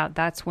living that out,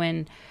 that's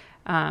when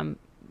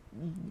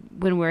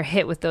we're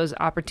hit with those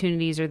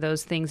opportunities or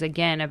those things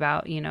again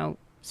about,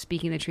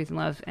 speaking the truth in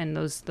love, and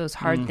those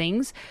hard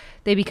things,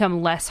 they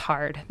become less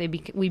hard.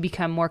 We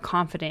become more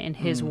confident in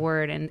His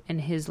word and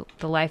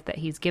the life that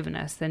He's given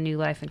us, the new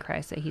life in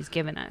Christ that He's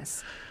given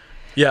us.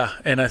 Yeah,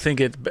 and I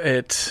think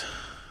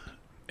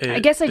I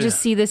guess I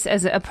just see this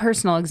as a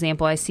personal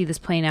example. I see this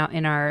playing out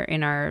in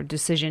our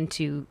decision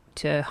to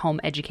home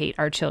educate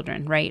our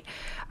children, right?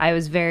 I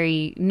was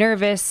very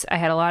nervous. I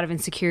had a lot of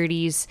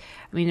insecurities.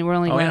 I mean, we're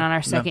only going on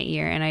our second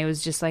year, and I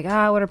was just like,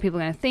 what are people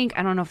going to think?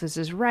 I don't know if this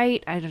is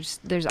right.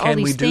 There's all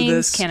these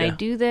things. Can I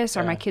do this?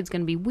 Are my kids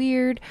going to be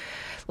weird?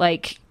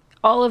 Like,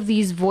 all of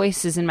these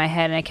voices in my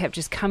head, and I kept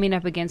just coming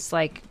up against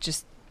like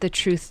just the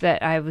truth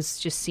that I was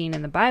just seeing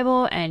in the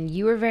Bible, and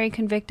you were very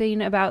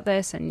convicting about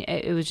this, and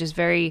it was just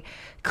very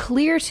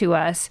clear to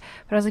us.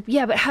 But I was like,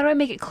 but how do I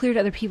make it clear to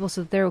other people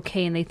so that they're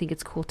okay and they think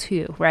it's cool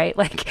too, right?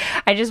 Like,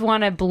 I just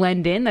want to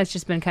blend in. That's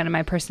just been kind of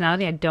my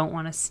personality. I don't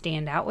want to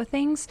stand out with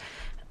things.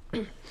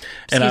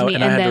 And I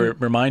had to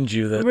remind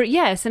you that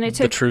and it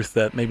took the truth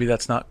that maybe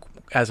that's not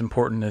as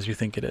important as you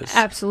think it is.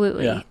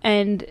 Absolutely. Yeah.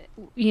 And,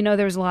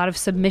 there was a lot of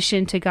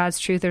submission to God's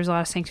truth. There's a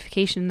lot of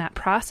sanctification in that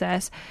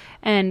process.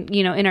 And,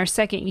 in our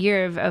second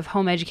year of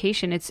home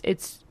education,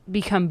 it's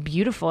become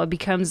beautiful. It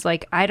becomes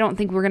like, I don't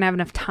think we're going to have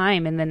enough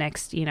time in the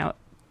next,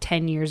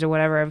 10 years or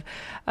whatever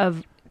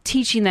of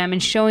teaching them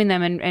and showing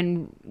them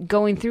and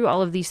going through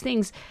all of these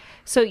things.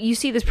 So you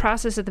see this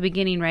process at the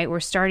beginning, right? We're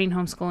starting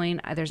homeschooling.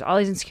 There's all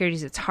these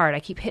insecurities. It's hard. I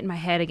keep hitting my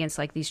head against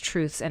like these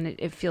truths, and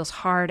it feels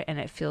hard, and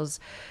it feels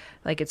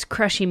like it's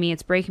crushing me.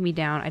 It's breaking me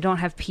down. I don't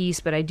have peace,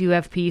 but I do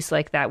have peace,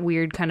 like that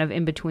weird kind of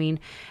in between.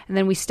 And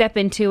then we step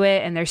into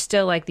it, and there's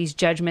still like these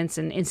judgments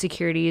and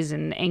insecurities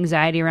and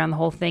anxiety around the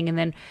whole thing. And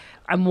then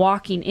I'm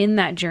walking in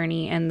that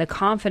journey, and the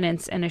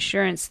confidence and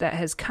assurance that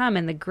has come,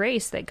 and the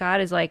grace that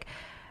God is like,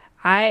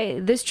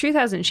 this truth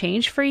hasn't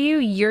changed for you.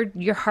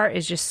 Your heart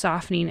is just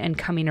softening and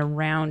coming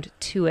around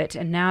to it,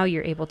 and now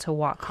you're able to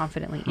walk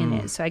confidently in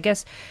it. So I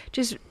guess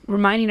just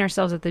reminding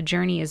ourselves that the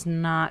journey is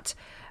not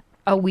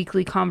a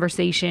weekly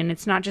conversation.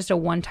 It's not just a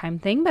one-time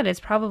thing, but it's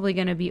probably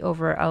going to be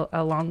over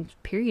a long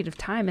period of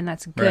time, and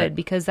that's good, Right.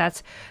 because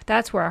that's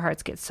where our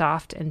hearts get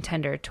soft and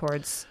tender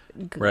towards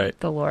Right.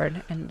 the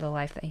Lord and the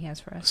life that He has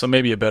for us. So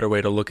maybe a better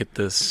way to look at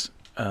this,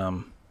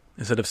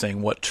 instead of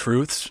saying what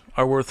truths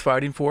are worth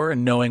fighting for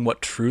and knowing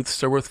what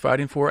truths are worth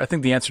fighting for, I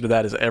think the answer to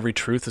that is every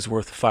truth is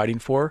worth fighting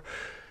for.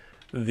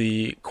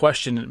 The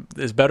question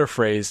is better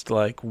phrased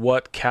like,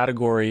 what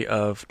category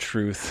of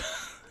truth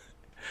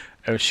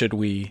should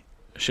we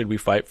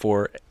fight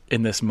for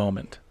in this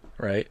moment,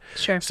 right?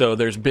 Sure. So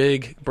there's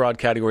big, broad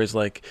categories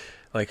like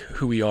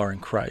who we are in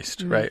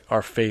Christ, right?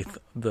 Our faith,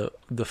 the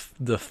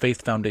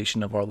faith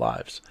foundation of our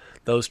lives.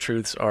 Those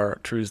truths are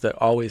truths that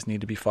always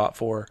need to be fought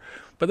for.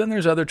 But then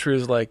there's other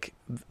truths like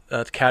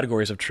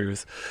categories of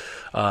truth,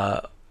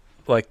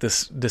 like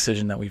this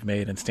decision that we've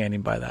made and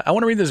standing by that. I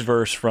want to read this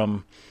verse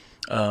from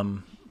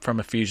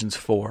Ephesians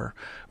 4,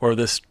 where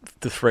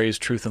the phrase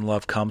truth and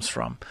love comes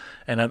from.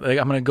 And I'm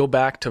going to go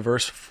back to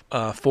verse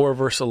 4,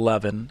 verse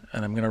 11,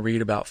 and I'm going to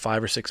read about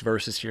 5 or 6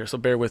 verses here, so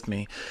bear with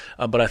me.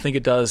 But I think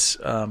it does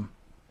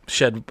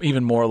shed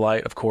even more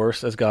light, of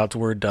course, as God's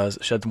word does,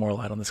 sheds more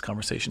light on this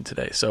conversation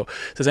today. So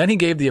it says, and He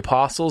gave the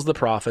apostles, the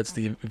prophets,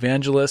 the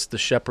evangelists, the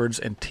shepherds,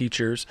 and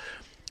teachers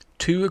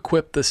to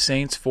equip the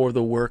saints for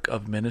the work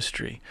of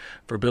ministry,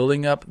 for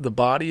building up the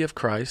body of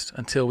Christ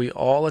until we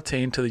all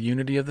attain to the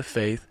unity of the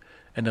faith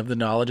and of the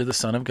knowledge of the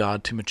Son of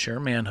God, to mature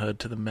manhood,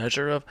 to the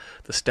measure of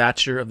the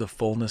stature of the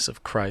fullness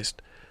of Christ,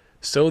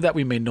 so that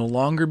we may no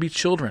longer be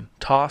children,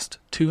 tossed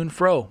to and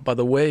fro by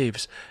the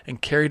waves,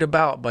 and carried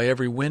about by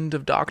every wind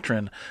of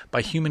doctrine,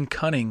 by human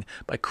cunning,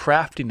 by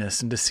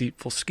craftiness and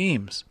deceitful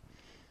schemes.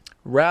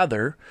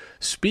 Rather,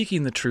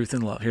 speaking the truth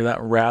in love, hear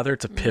that? Rather,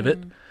 it's a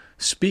pivot.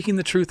 Speaking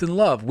the truth in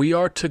love, we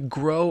are to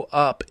grow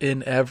up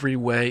in every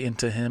way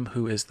into Him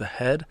who is the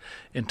head,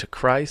 into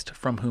Christ,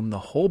 from whom the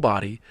whole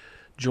body,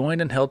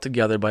 joined and held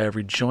together by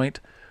every joint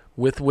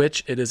with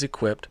which it is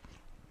equipped,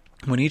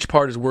 when each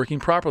part is working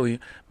properly,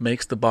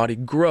 makes the body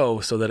grow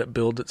so that it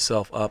builds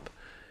itself up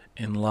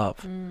in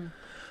love.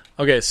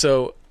 Okay,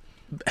 so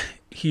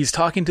he's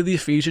talking to the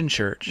Ephesian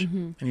church,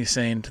 and he's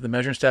saying, to the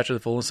measure and stature of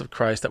the fullness of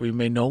Christ, that we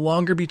may no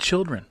longer be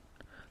children,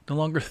 no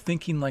longer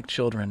thinking like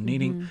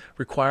children,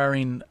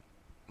 requiring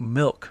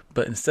milk,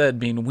 but instead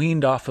being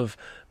weaned off of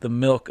the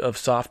milk of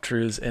soft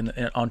truths and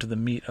onto the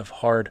meat of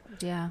hard,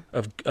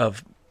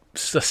 of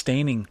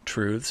sustaining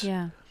truths.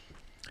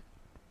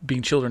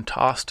 Being children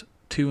tossed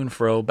to and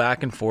fro,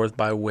 back and forth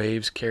by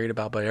waves, carried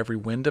about by every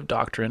wind of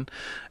doctrine,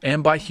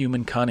 and by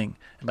human cunning,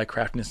 and by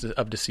craftiness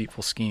of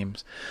deceitful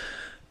schemes.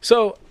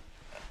 So,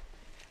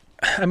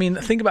 I mean,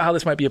 think about how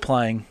this might be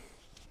applying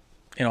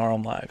in our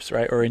own lives,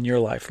 right? Or in your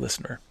life,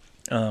 listener.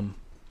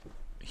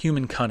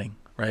 Human cunning,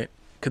 right?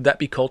 Could that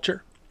be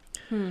culture?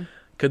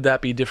 Could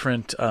that be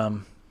different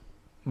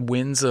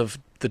winds of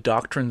the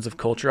doctrines of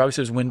culture?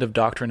 Obviously, there's wind of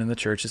doctrine in the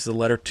church. It's the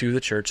letter to the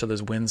church, so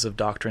there's winds of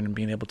doctrine and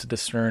being able to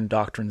discern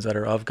doctrines that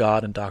are of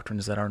God and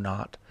doctrines that are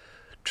not.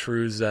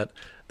 Truths that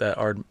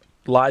are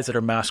lies that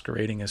are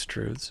masquerading as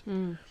truths.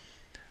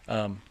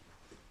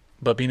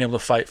 But being able to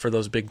fight for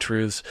those big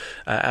truths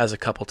as a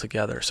couple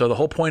together. So the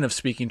whole point of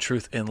speaking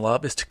truth in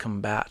love is to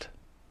combat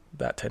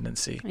that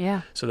tendency.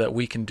 So that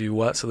we can do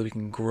what? So that we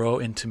can grow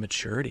into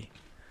maturity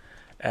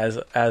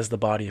as the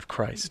body of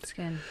Christ. That's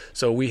good.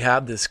 So we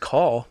have this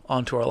call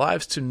onto our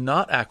lives to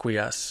not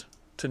acquiesce,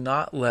 to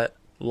not let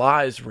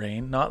lies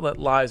reign, not let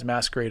lies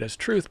masquerade as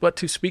truth, but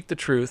to speak the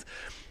truth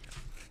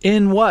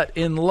in what?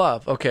 In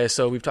love. Okay,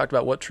 so we've talked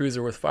about what truths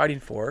are worth fighting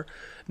for.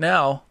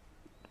 Now,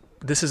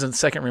 this is a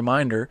second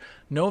reminder.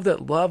 Know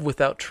that love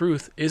without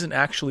truth isn't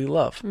actually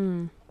love.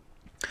 A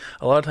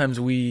lot of times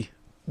we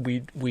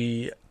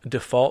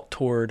default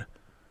toward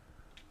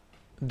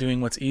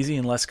doing what's easy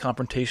and less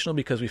confrontational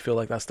because we feel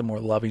like that's the more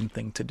loving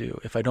thing to do.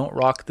 If I don't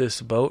rock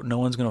this boat, no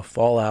one's going to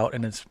fall out,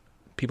 and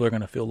people are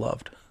going to feel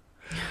loved.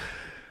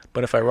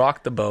 But if I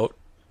rock the boat,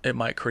 it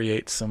might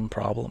create some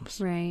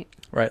problems. Right.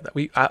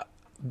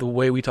 The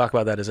way we talk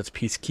about that is it's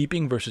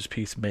peacekeeping versus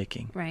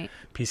peacemaking. Right.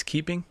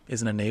 Peacekeeping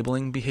is an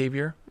enabling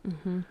behavior.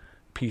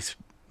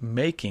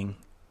 Peacemaking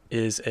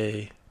is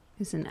an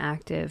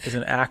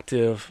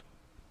active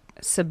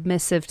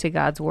submissive to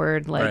God's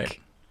word,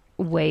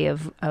 way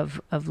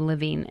of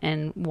living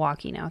and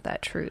walking out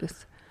that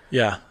truth.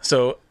 Yeah.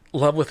 So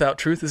love without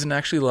truth isn't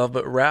actually love,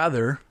 but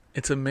rather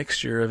it's a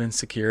mixture of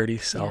insecurity,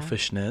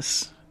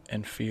 selfishness,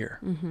 and fear.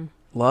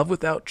 Love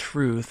without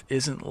truth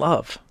isn't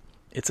love.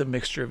 It's a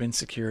mixture of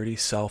insecurity,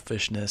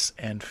 selfishness,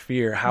 and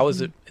fear. How is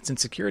it? It's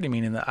insecurity,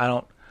 meaning that I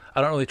don't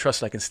really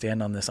trust that I can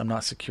stand on this. I'm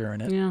not secure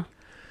in it. Yeah.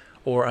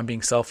 Or I'm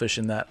being selfish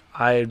in that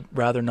I'd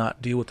rather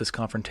not deal with this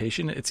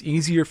confrontation. It's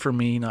easier for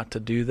me not to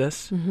do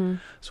this.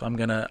 So I'm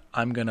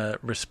gonna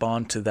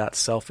respond to that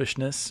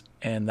selfishness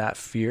and that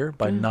fear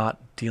by not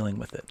dealing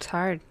with it. It's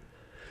hard.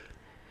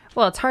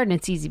 Well, it's hard and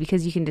it's easy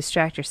because you can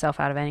distract yourself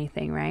out of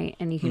anything, right?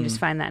 And you can just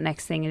find that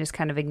next thing and just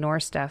kind of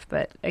ignore stuff.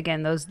 But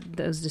again, those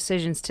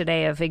decisions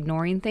today of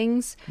ignoring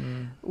things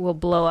will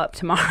blow up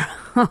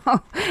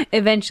tomorrow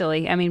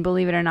eventually. I mean,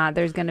 believe it or not,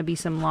 there's going to be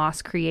some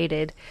loss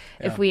created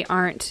if we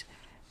aren't,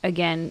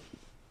 again,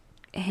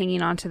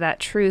 hanging on to that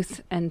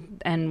truth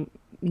and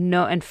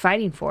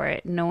fighting for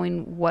it,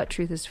 knowing what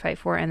truth is to fight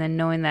for, and then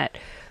knowing that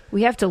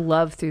we have to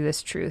love through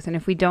this truth. And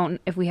if we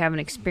haven't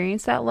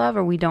experienced that love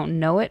or we don't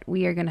know it,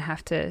 we are going to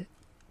have to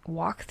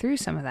walk through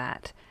some of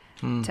that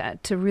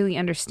to really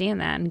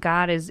understand that. And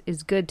God is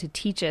good to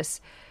teach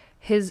us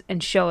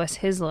and show us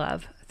his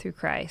love through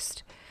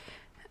Christ,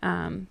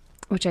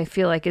 which I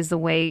feel like is the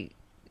way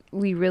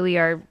we really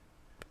are.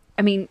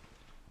 I mean,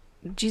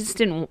 Jesus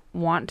didn't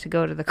want to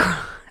go to the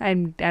cross. I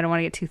don't want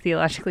to get too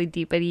theologically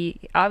deep, but he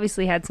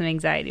obviously had some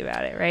anxiety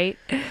about it, right?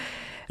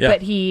 Yeah.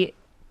 But he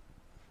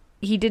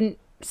didn't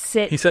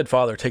sit. He said,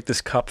 "Father, take this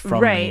cup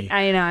from me." Right.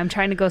 I know. I'm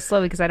trying to go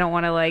slow because I don't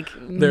want to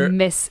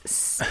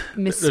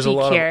there's a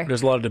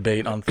lot of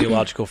debate on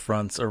theological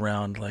fronts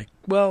around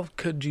well,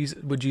 would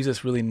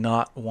Jesus really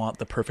not want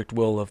the perfect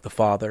will of the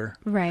Father?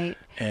 Right.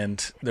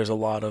 And there's a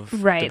lot of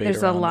debate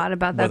there's a lot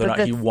about that. Whether or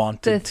not he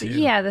wanted to.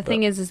 Yeah. The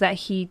thing is that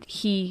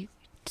he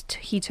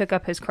took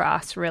up his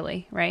cross,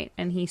 really, right?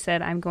 And he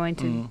said, I'm going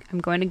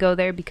to go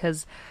there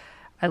because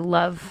I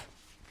love,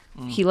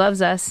 he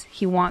loves us.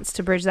 He wants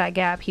to bridge that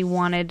gap. He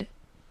wanted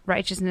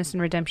righteousness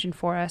and redemption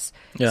for us.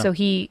 Yeah. So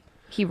he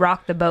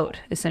rocked the boat,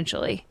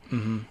 essentially.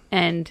 Mm-hmm.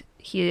 And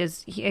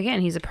he's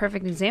a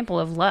perfect example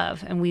of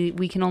love. And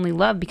we can only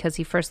love because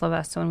he first loved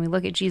us. So when we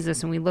look at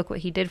Jesus and we look what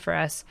he did for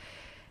us,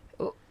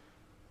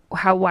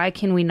 why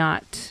can we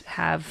not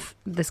have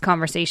this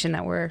conversation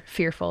that we're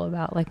fearful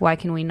about? Why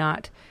can we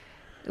not?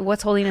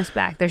 What's holding us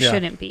back? There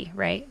shouldn't be,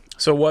 right?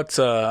 So what's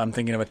I'm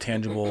thinking of a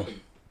tangible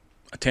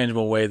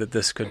way that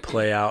this could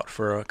play out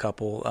for a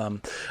couple.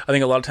 I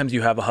think a lot of times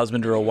you have a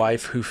husband or a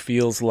wife who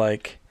feels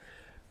like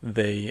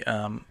they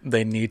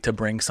need to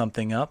bring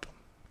something up.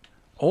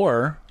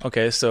 Or,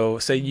 so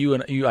say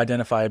you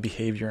identify a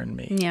behavior in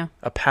me,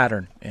 a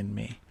pattern in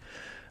me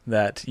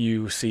that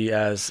you see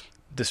as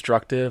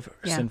destructive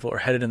or sinful or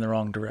headed in the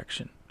wrong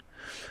direction.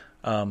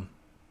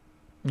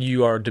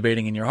 You are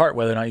debating in your heart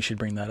whether or not you should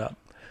bring that up.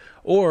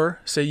 Or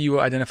say you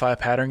identify a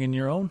pattern in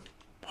your own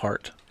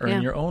heart or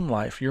in your own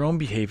life, your own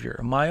behavior,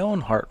 my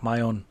own heart,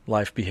 my own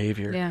life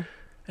behavior. Yeah.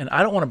 And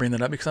I don't want to bring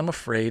that up because I'm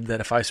afraid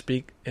that if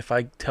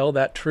I tell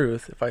that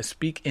truth, if I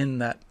speak in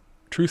that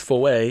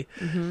truthful way,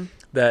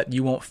 that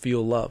you won't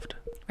feel loved.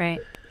 Right.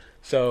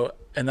 So,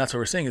 and that's what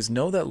we're saying is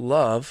know that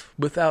love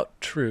without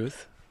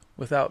truth,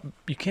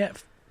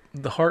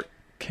 the heart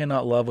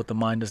cannot love what the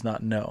mind does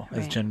not know,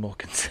 as Jen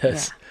Wilkins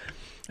says. Yeah.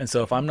 And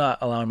so if I'm not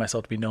allowing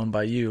myself to be known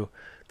by you,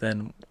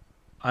 then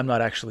I'm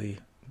not actually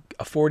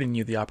affording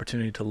you the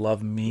opportunity to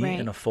love me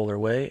in a fuller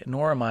way,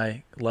 nor am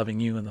I loving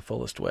you in the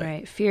fullest way.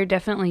 Right. Fear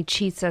definitely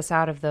cheats us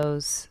out of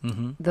those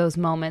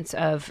moments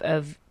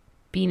of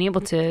being able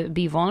to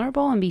be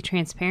vulnerable and be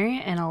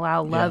transparent and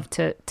allow love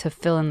to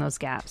fill in those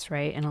gaps,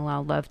 right? And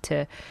allow love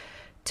to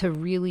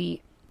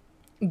really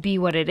be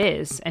what it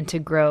is and to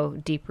grow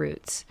deep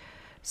roots.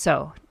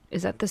 So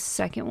is that the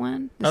second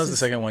one? That was the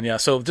second one, yeah.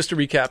 So just to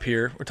recap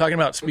here, we're talking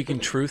about speaking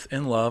truth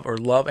in love, or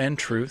love and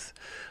truth.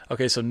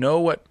 Okay, so know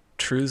what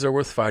truths are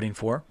worth fighting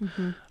for.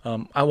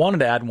 I wanted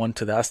to add one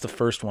to that. That's the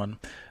first one.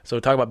 So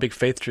talk about big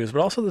faith truths,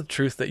 but also the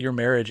truth that your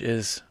marriage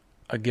is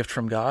a gift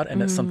from God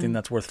and it's something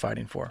that's worth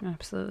fighting for.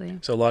 Absolutely.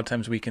 So a lot of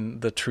times we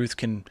can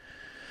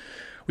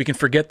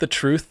forget the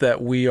truth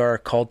that we are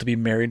called to be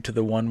married to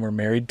the one we're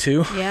married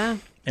to. Yeah.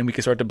 And we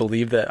can start to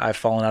believe that I've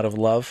fallen out of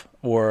love,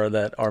 or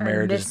that our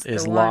marriage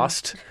is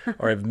lost,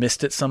 or I've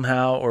missed it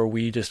somehow, or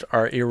we just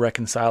are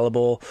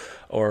irreconcilable,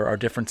 or our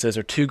differences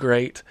are too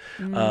great.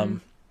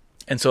 And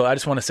so I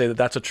just want to say that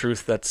that's a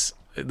truth. That's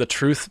the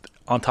truth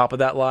on top of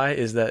that lie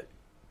is that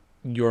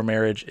your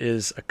marriage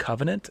is a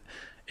covenant.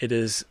 It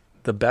is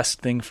the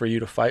best thing for you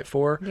to fight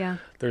for. Yeah.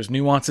 There's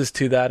nuances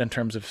to that in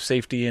terms of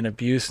safety and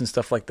abuse and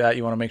stuff like that.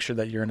 You want to make sure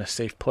that you're in a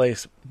safe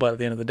place. But at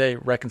the end of the day,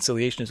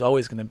 reconciliation is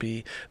always going to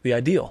be the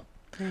ideal.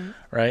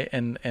 Right.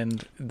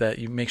 And that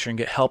you make sure and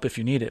get help if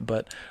you need it.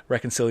 But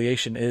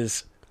reconciliation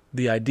is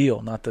the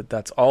ideal. Not that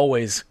that's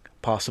always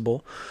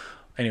possible.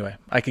 Anyway,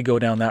 I could go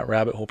down that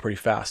rabbit hole pretty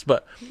fast.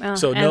 But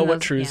so know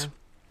what truths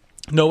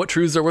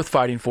are worth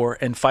fighting for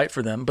and fight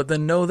for them. But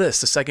then know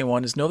this. The second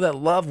one is know that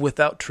love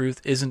without truth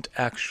isn't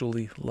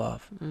actually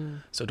love.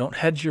 So don't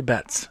hedge your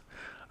bets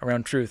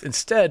around truth.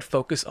 Instead,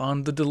 focus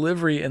on the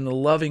delivery and the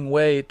loving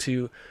way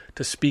to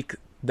speak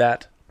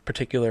that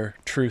particular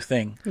true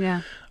thing.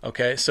 Yeah.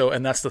 Okay. So,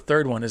 and that's the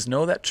third one is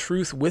know that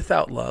truth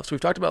without love. So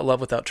we've talked about love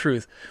without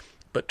truth,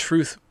 but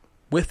truth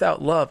without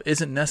love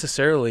isn't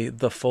necessarily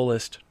the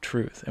fullest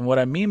truth. And what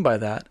I mean by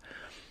that,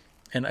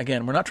 and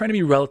again, we're not trying to be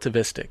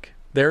relativistic.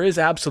 There is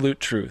absolute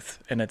truth,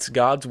 and it's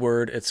God's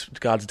word, it's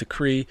God's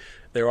decree.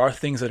 There are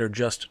things that are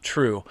just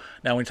true.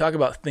 Now, when we talk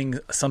about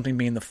something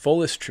being the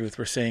fullest truth,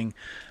 we're saying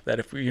that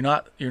if you're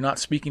not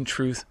speaking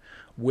truth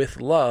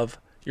with love,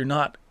 you're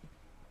not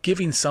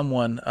giving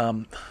someone,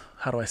 how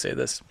how do I say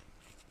this?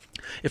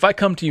 If I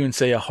come to you and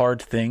say a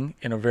hard thing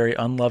in a very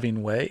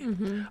unloving way,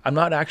 I'm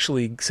not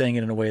actually saying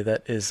it in a way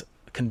that is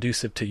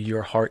conducive to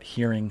your heart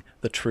hearing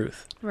the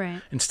truth.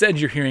 Right. Instead,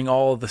 you're hearing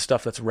all of the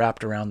stuff that's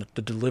wrapped around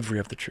the delivery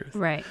of the truth.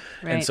 Right.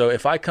 Right. And so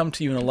if I come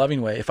to you in a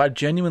loving way, if I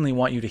genuinely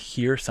want you to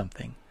hear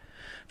something,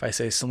 if I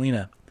say,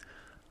 Selena,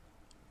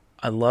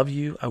 I love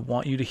you. I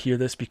want you to hear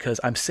this because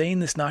I'm saying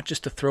this not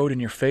just to throw it in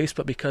your face,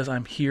 but because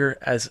I'm here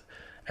as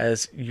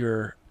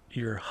your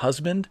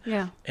husband,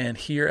 and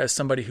here as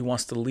somebody who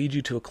wants to lead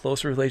you to a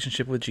closer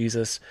relationship with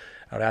Jesus.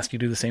 I would ask you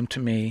to do the same to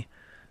me.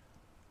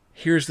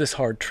 Here's this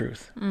hard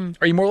truth.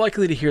 Are you more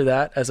likely to hear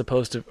that as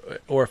opposed to,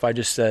 or if I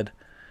just said,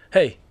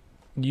 hey,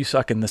 you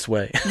suck in this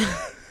way?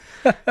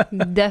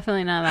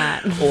 Definitely not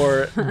that.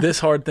 Or this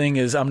hard thing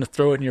is, I'm going to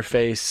throw it in your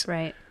face.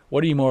 Right.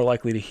 What are you more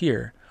likely to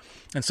hear?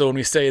 And so when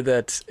we say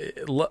that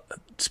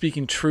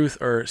speaking truth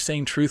or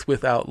saying truth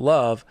without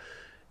love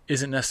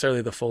isn't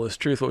necessarily the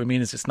fullest truth, what we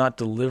mean is it's not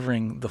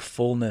delivering the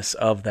fullness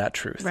of that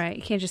truth. Right.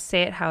 You can't just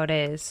say it how it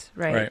is.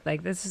 Right.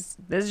 Like this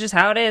is just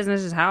how it is, and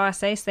this is how I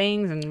say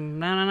things, and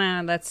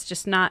no. That's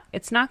just not.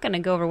 It's not going to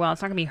go over well.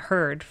 It's not going to be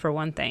heard, for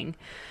one thing,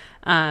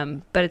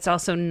 but it's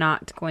also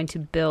not going to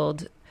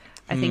build,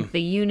 I think,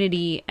 the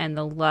unity and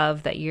the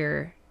love that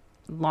you're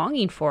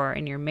longing for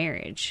in your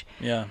marriage.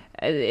 Yeah.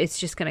 It's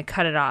just going to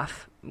cut it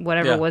off.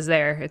 Whatever was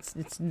there,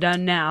 it's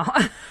done now.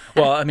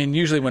 Well, I mean,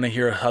 usually when I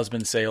hear a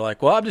husband say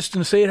like, well, I'm just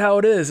going to say it how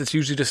it is, it's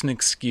usually just an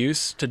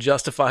excuse to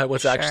justify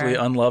what's actually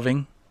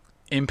unloving,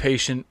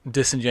 impatient,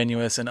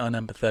 disingenuous, and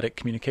unempathetic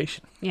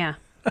communication. Yeah,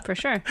 for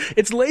sure.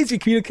 It's lazy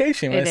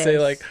communication when I say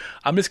like,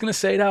 I'm just going to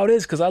say it how it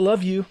is because I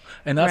love you.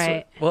 And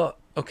that's well,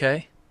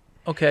 okay.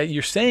 Okay,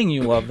 you're saying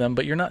you love them,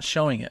 but you're not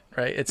showing it,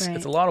 right? It's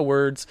a lot of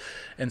words,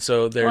 and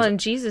so there's... Well, and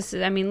Jesus,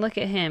 I mean, look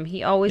at him.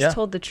 He always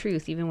told the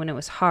truth, even when it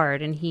was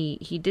hard, and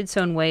he did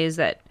so in ways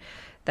that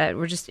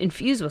were just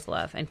infused with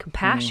love and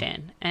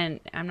compassion.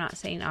 And I'm not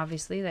saying,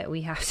 obviously, that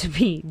we have to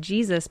be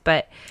Jesus,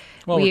 but...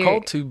 Well, we're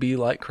called to be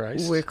like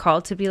Christ. We're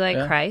called to be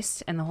like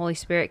Christ, and the Holy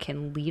Spirit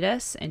can lead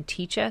us and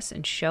teach us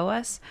and show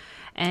us.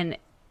 And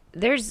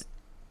there's...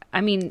 I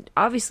mean,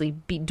 obviously,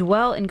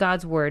 dwell in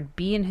God's word,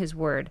 be in his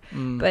word.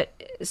 But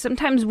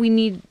sometimes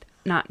we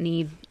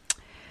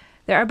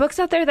there are books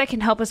out there that can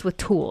help us with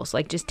tools,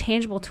 like just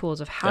tangible tools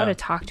of how to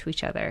talk to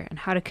each other and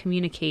how to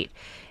communicate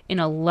in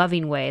a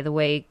loving way, the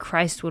way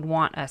Christ would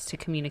want us to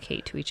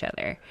communicate to each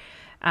other.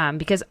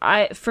 Because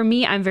for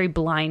me, I'm very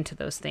blind to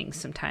those things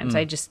sometimes.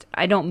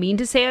 I don't mean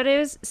to say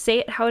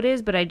it how it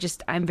is, but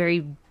I'm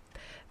very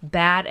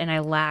bad, and I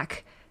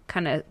lack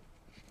kind of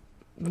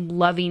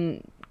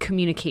loving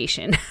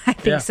communication. I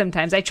think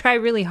sometimes I try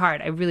really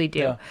hard. I really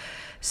do.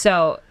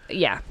 So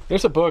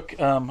there's a book.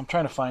 I'm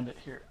trying to find it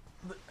here.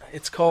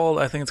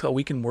 I think it's called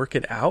We Can Work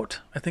It Out,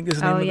 I think is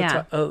the name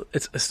of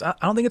it. I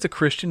don't think it's a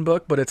Christian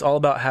book, but it's all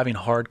about having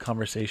hard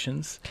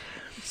conversations.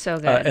 So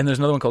good. And there's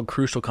another one called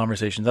Crucial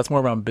Conversations. That's more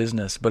around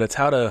business, but it's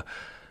how to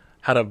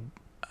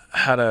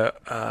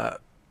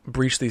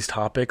breach these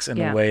topics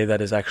in a way that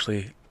is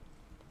actually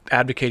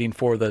advocating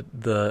for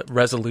the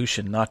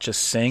resolution, not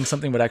just saying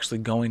something, but actually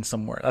going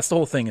somewhere. That's the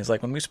whole thing, is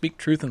like when we speak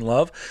truth in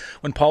love,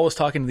 when Paul was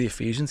talking to the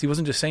Ephesians, he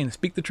wasn't just saying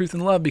speak the truth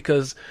in love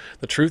because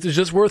the truth is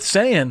just worth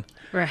saying.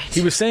 Right.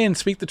 He was saying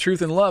speak the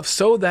truth in love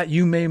so that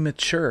you may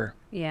mature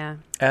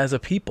as a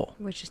people.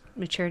 Which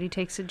maturity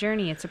takes a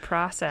journey. It's a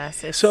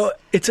process. So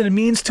it's a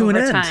means to an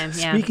end. Time,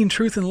 Speaking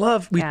truth in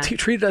love, we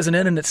treat it as an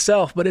end in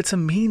itself, but it's a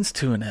means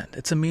to an end.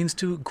 It's a means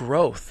to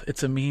growth.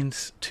 It's a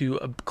means to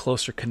a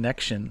closer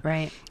connection.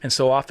 Right. And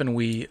so often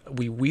we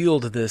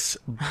wield this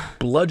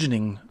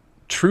bludgeoning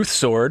truth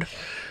sword,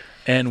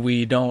 and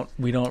we don't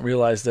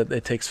realize that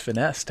it takes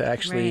finesse to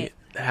actually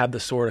have the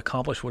sword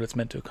accomplish what it's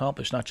meant to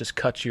accomplish, not just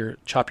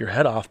chop your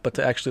head off, but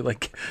to actually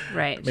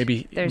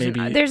maybe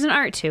there's an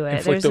art to it.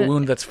 Inflict a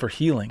wound that's for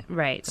healing.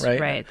 Right.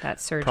 That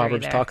surgery.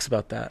 Proverbs talks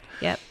about that.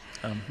 Yep.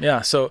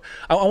 So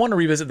I want to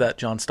revisit that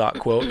John Stott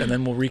quote, and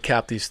then we'll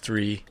recap these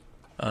three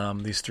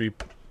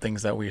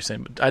things that we were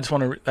saying. But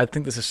I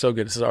think this is so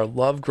good. It says, our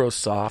love grows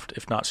soft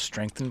if not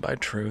strengthened by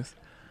truth,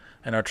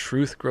 and our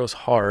truth grows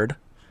hard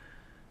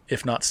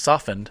if not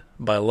softened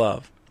by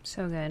love.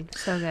 So good.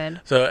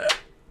 So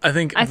I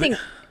think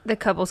the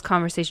couples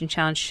conversation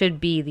challenge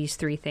should be these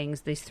three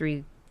things, these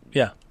three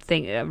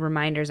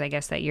reminders, I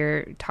guess, that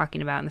you're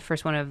talking about. And the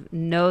first one of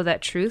know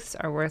what truths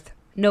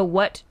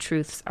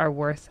are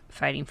worth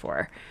fighting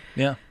for.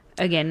 Yeah.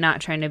 Again, not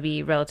trying to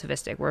be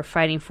relativistic. We're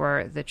fighting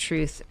for the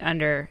truth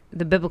under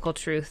the biblical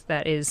truth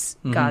that is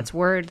God's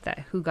word,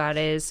 that who God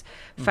is,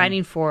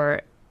 fighting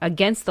for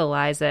against the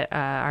lies that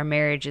our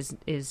marriage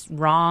is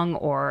wrong,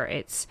 or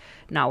it's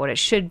not what it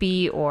should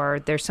be, or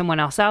there's someone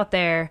else out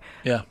there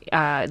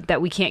that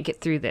we can't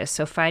get through this.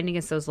 So fighting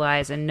against those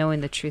lies and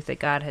knowing the truth that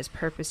God has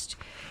purposed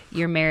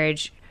your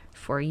marriage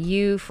for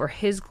you, for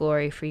his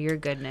glory, for your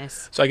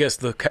goodness. So I guess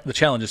the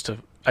challenge is to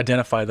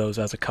identify those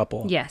as a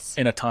couple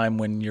in a time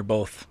when you're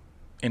both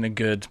in a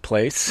good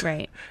place,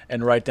 right?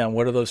 And write down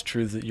what are those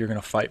truths that you're going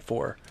to fight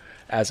for.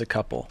 as a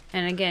couple.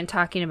 And again,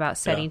 talking about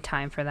setting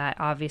time for that,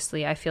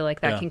 obviously, I feel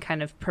like that can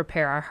kind of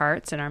prepare our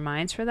hearts and our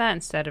minds for that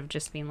instead of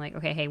just being like,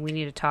 okay, hey, we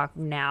need to talk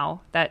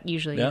now. That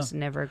usually is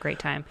never a great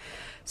time.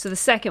 So the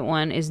second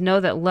one is know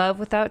that love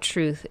without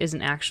truth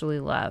isn't actually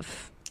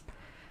love.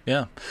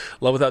 Yeah.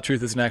 Love without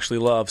truth isn't actually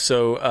love.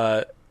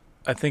 So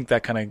I think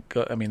that kind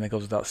of, that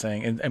goes without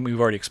saying. And we've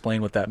already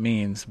explained what that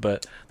means,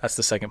 but that's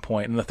the second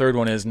point. And the third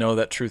one is know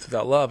that truth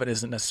without love, it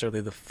isn't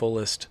necessarily the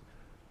fullest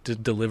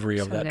delivery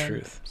of that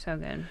truth. So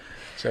good.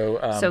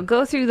 So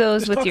go through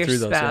those with your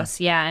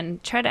spouse.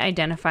 And try to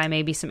identify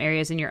maybe some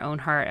areas in your own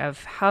heart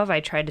of how have I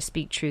tried to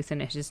speak truth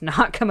and it has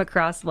not come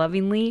across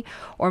lovingly,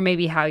 or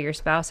maybe how your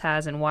spouse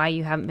has and why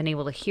you haven't been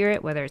able to hear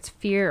it, whether it's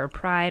fear or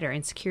pride or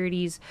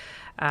insecurities.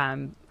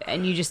 And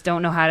you just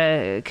don't know how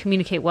to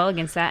communicate well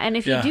against that. And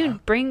if you do,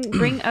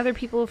 bring other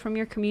people from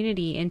your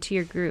community into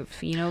your group,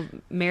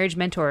 marriage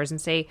mentors,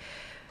 and say,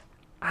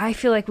 I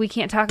feel like we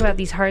can't talk about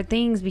these hard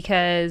things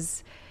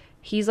because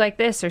he's like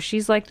this or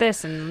she's like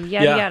this and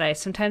yada.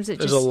 Sometimes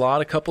there's a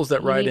lot of couples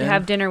that write in.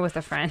 Have dinner with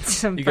a friend.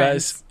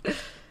 Guys,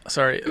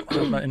 sorry,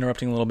 I'm not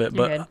interrupting a little bit,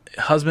 but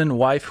husband,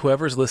 wife,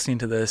 whoever's listening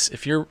to this,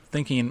 if you're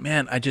thinking,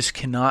 man, I just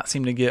cannot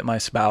seem to get my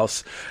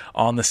spouse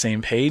on the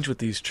same page with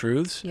these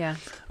truths. Yeah.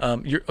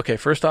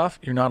 First off,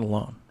 you're not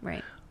alone.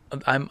 Right.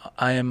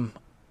 I'm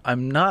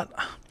not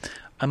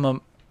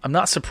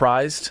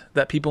surprised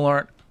that people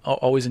aren't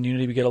always in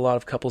unity. We get a lot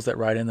of couples that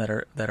write in that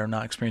are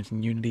not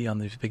experiencing unity on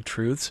these big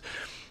truths.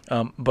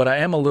 But I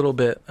am a little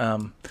bit,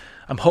 I'm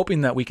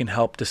hoping that we can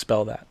help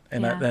dispel that.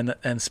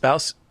 And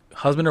spouse,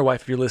 husband or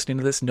wife, if you're listening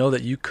to this, know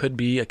that you could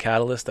be a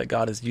catalyst that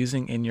God is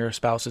using in your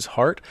spouse's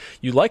heart.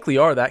 You likely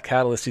are that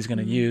catalyst he's going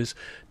to use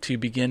to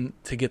begin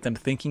to get them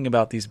thinking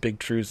about these big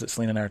truths that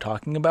Selena and I are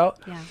talking about.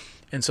 Yeah.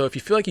 And so if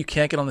you feel like you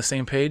can't get on the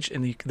same page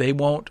and they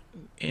won't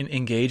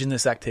engage in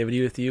this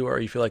activity with you, or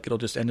you feel like it'll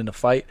just end in a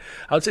fight,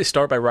 I would say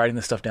start by writing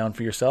this stuff down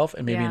for yourself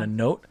and maybe in a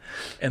note,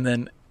 and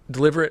then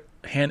deliver it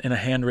in a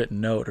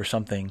handwritten note or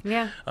something.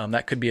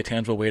 That could be a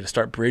tangible way to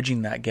start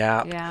bridging that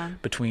gap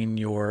between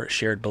your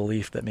shared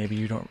belief that maybe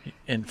you don't,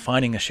 and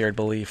finding a shared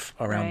belief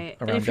around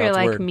and if you're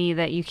like me,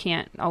 that you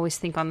can't always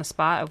think on the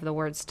spot of the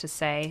words to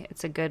say,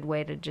 it's a good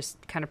way to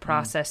just kind of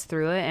process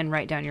through it and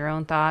write down your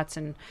own thoughts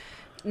and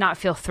not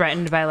feel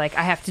threatened by like,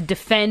 I have to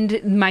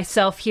defend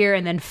myself here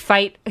and then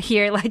fight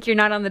here. Like you're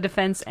not on the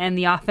defense and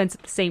the offense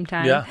at the same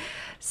time. Yeah.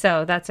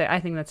 So I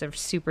think that's a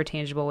super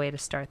tangible way to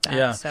start that.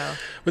 Yeah. So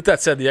with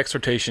that said, the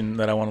exhortation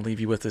that I want to leave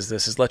you with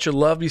is let your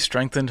love be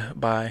strengthened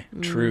by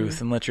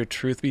truth, and let your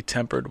truth be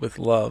tempered with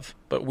love.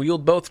 But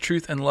wield both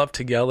truth and love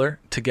together,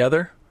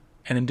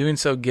 and in doing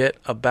so, get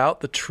about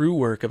the true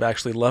work of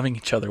actually loving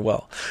each other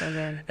well. So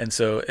good. And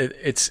so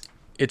it's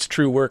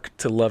true work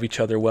to love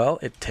each other well.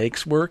 It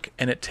takes work,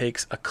 and it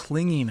takes a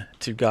clinging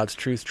to God's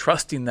truth,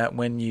 trusting that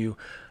when you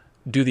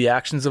do the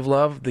actions of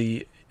love,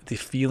 the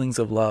feelings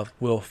of love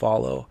will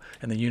follow,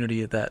 and the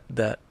unity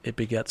that it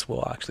begets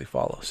will actually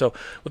follow. So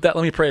with that,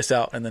 let me pray us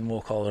out, and then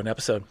we'll call it an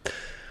episode.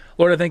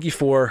 Lord, I thank you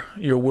for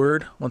your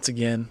word once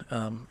again,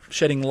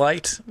 shedding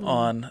light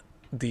on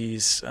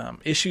these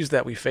issues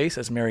that we face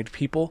as married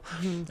people,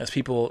 as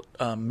people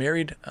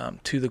married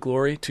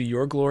to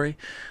your glory.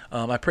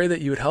 I pray that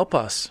you would help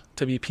us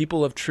to be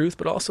people of truth,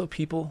 but also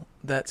people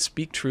that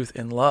speak truth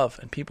in love,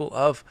 and people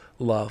of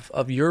love,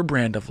 of your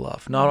brand of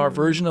love, not our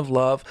version of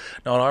love,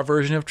 not our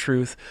version of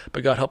truth,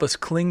 but God, help us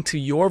cling to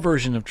your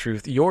version of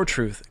truth,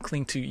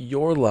 cling to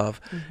your love,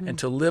 and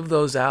to live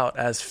those out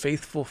as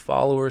faithful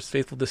followers,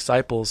 faithful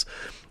disciples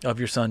of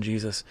your Son,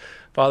 Jesus.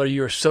 Father,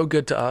 you are so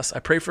good to us. I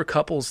pray for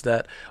couples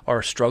that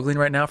are struggling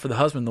right now, for the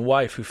husband, the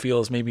wife who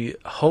feels maybe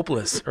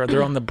hopeless, or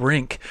they're on the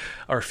brink,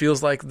 or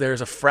feels like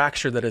there's a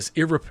fracture that is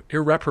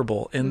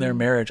irreparable in their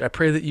marriage. I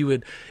pray that you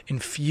would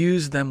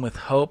infuse them with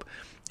hope,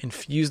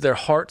 infuse their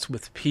hearts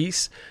with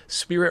peace,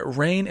 Spirit,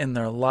 reign in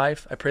their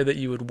life. I pray that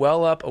you would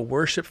well up a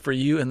worship for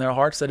you in their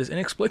hearts that is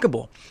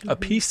inexplicable, a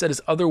peace that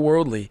is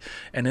otherworldly,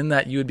 and in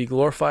that you would be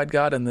glorified,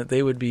 God, and that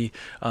they would be,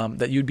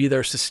 that you'd be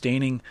their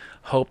sustaining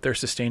hope, their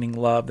sustaining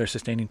love, their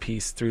sustaining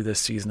peace through this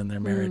season in their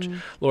marriage.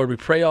 Lord, we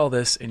pray all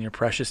this in your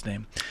precious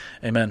name.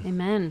 Amen.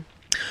 Amen.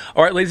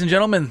 All right, ladies and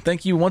gentlemen,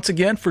 thank you once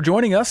again for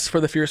joining us for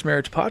the Fierce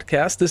Marriage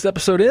Podcast. This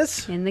episode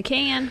is in the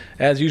can.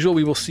 As usual,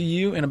 we will see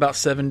you in about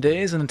 7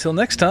 days. And until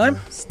next time,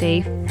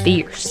 stay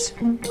fierce.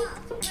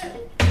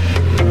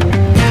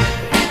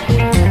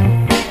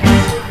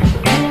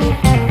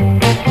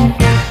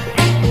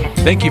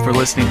 Thank you for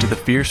listening to the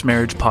Fierce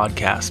Marriage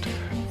Podcast.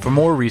 For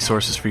more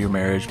resources for your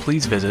marriage,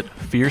 please visit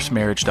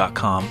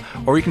fiercemarriage.com,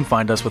 or you can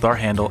find us with our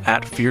handle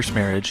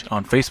 @FierceMarriage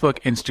on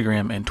Facebook,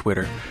 Instagram, and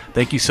Twitter.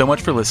 Thank you so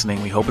much for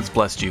listening. We hope it's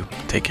blessed you.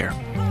 Take care.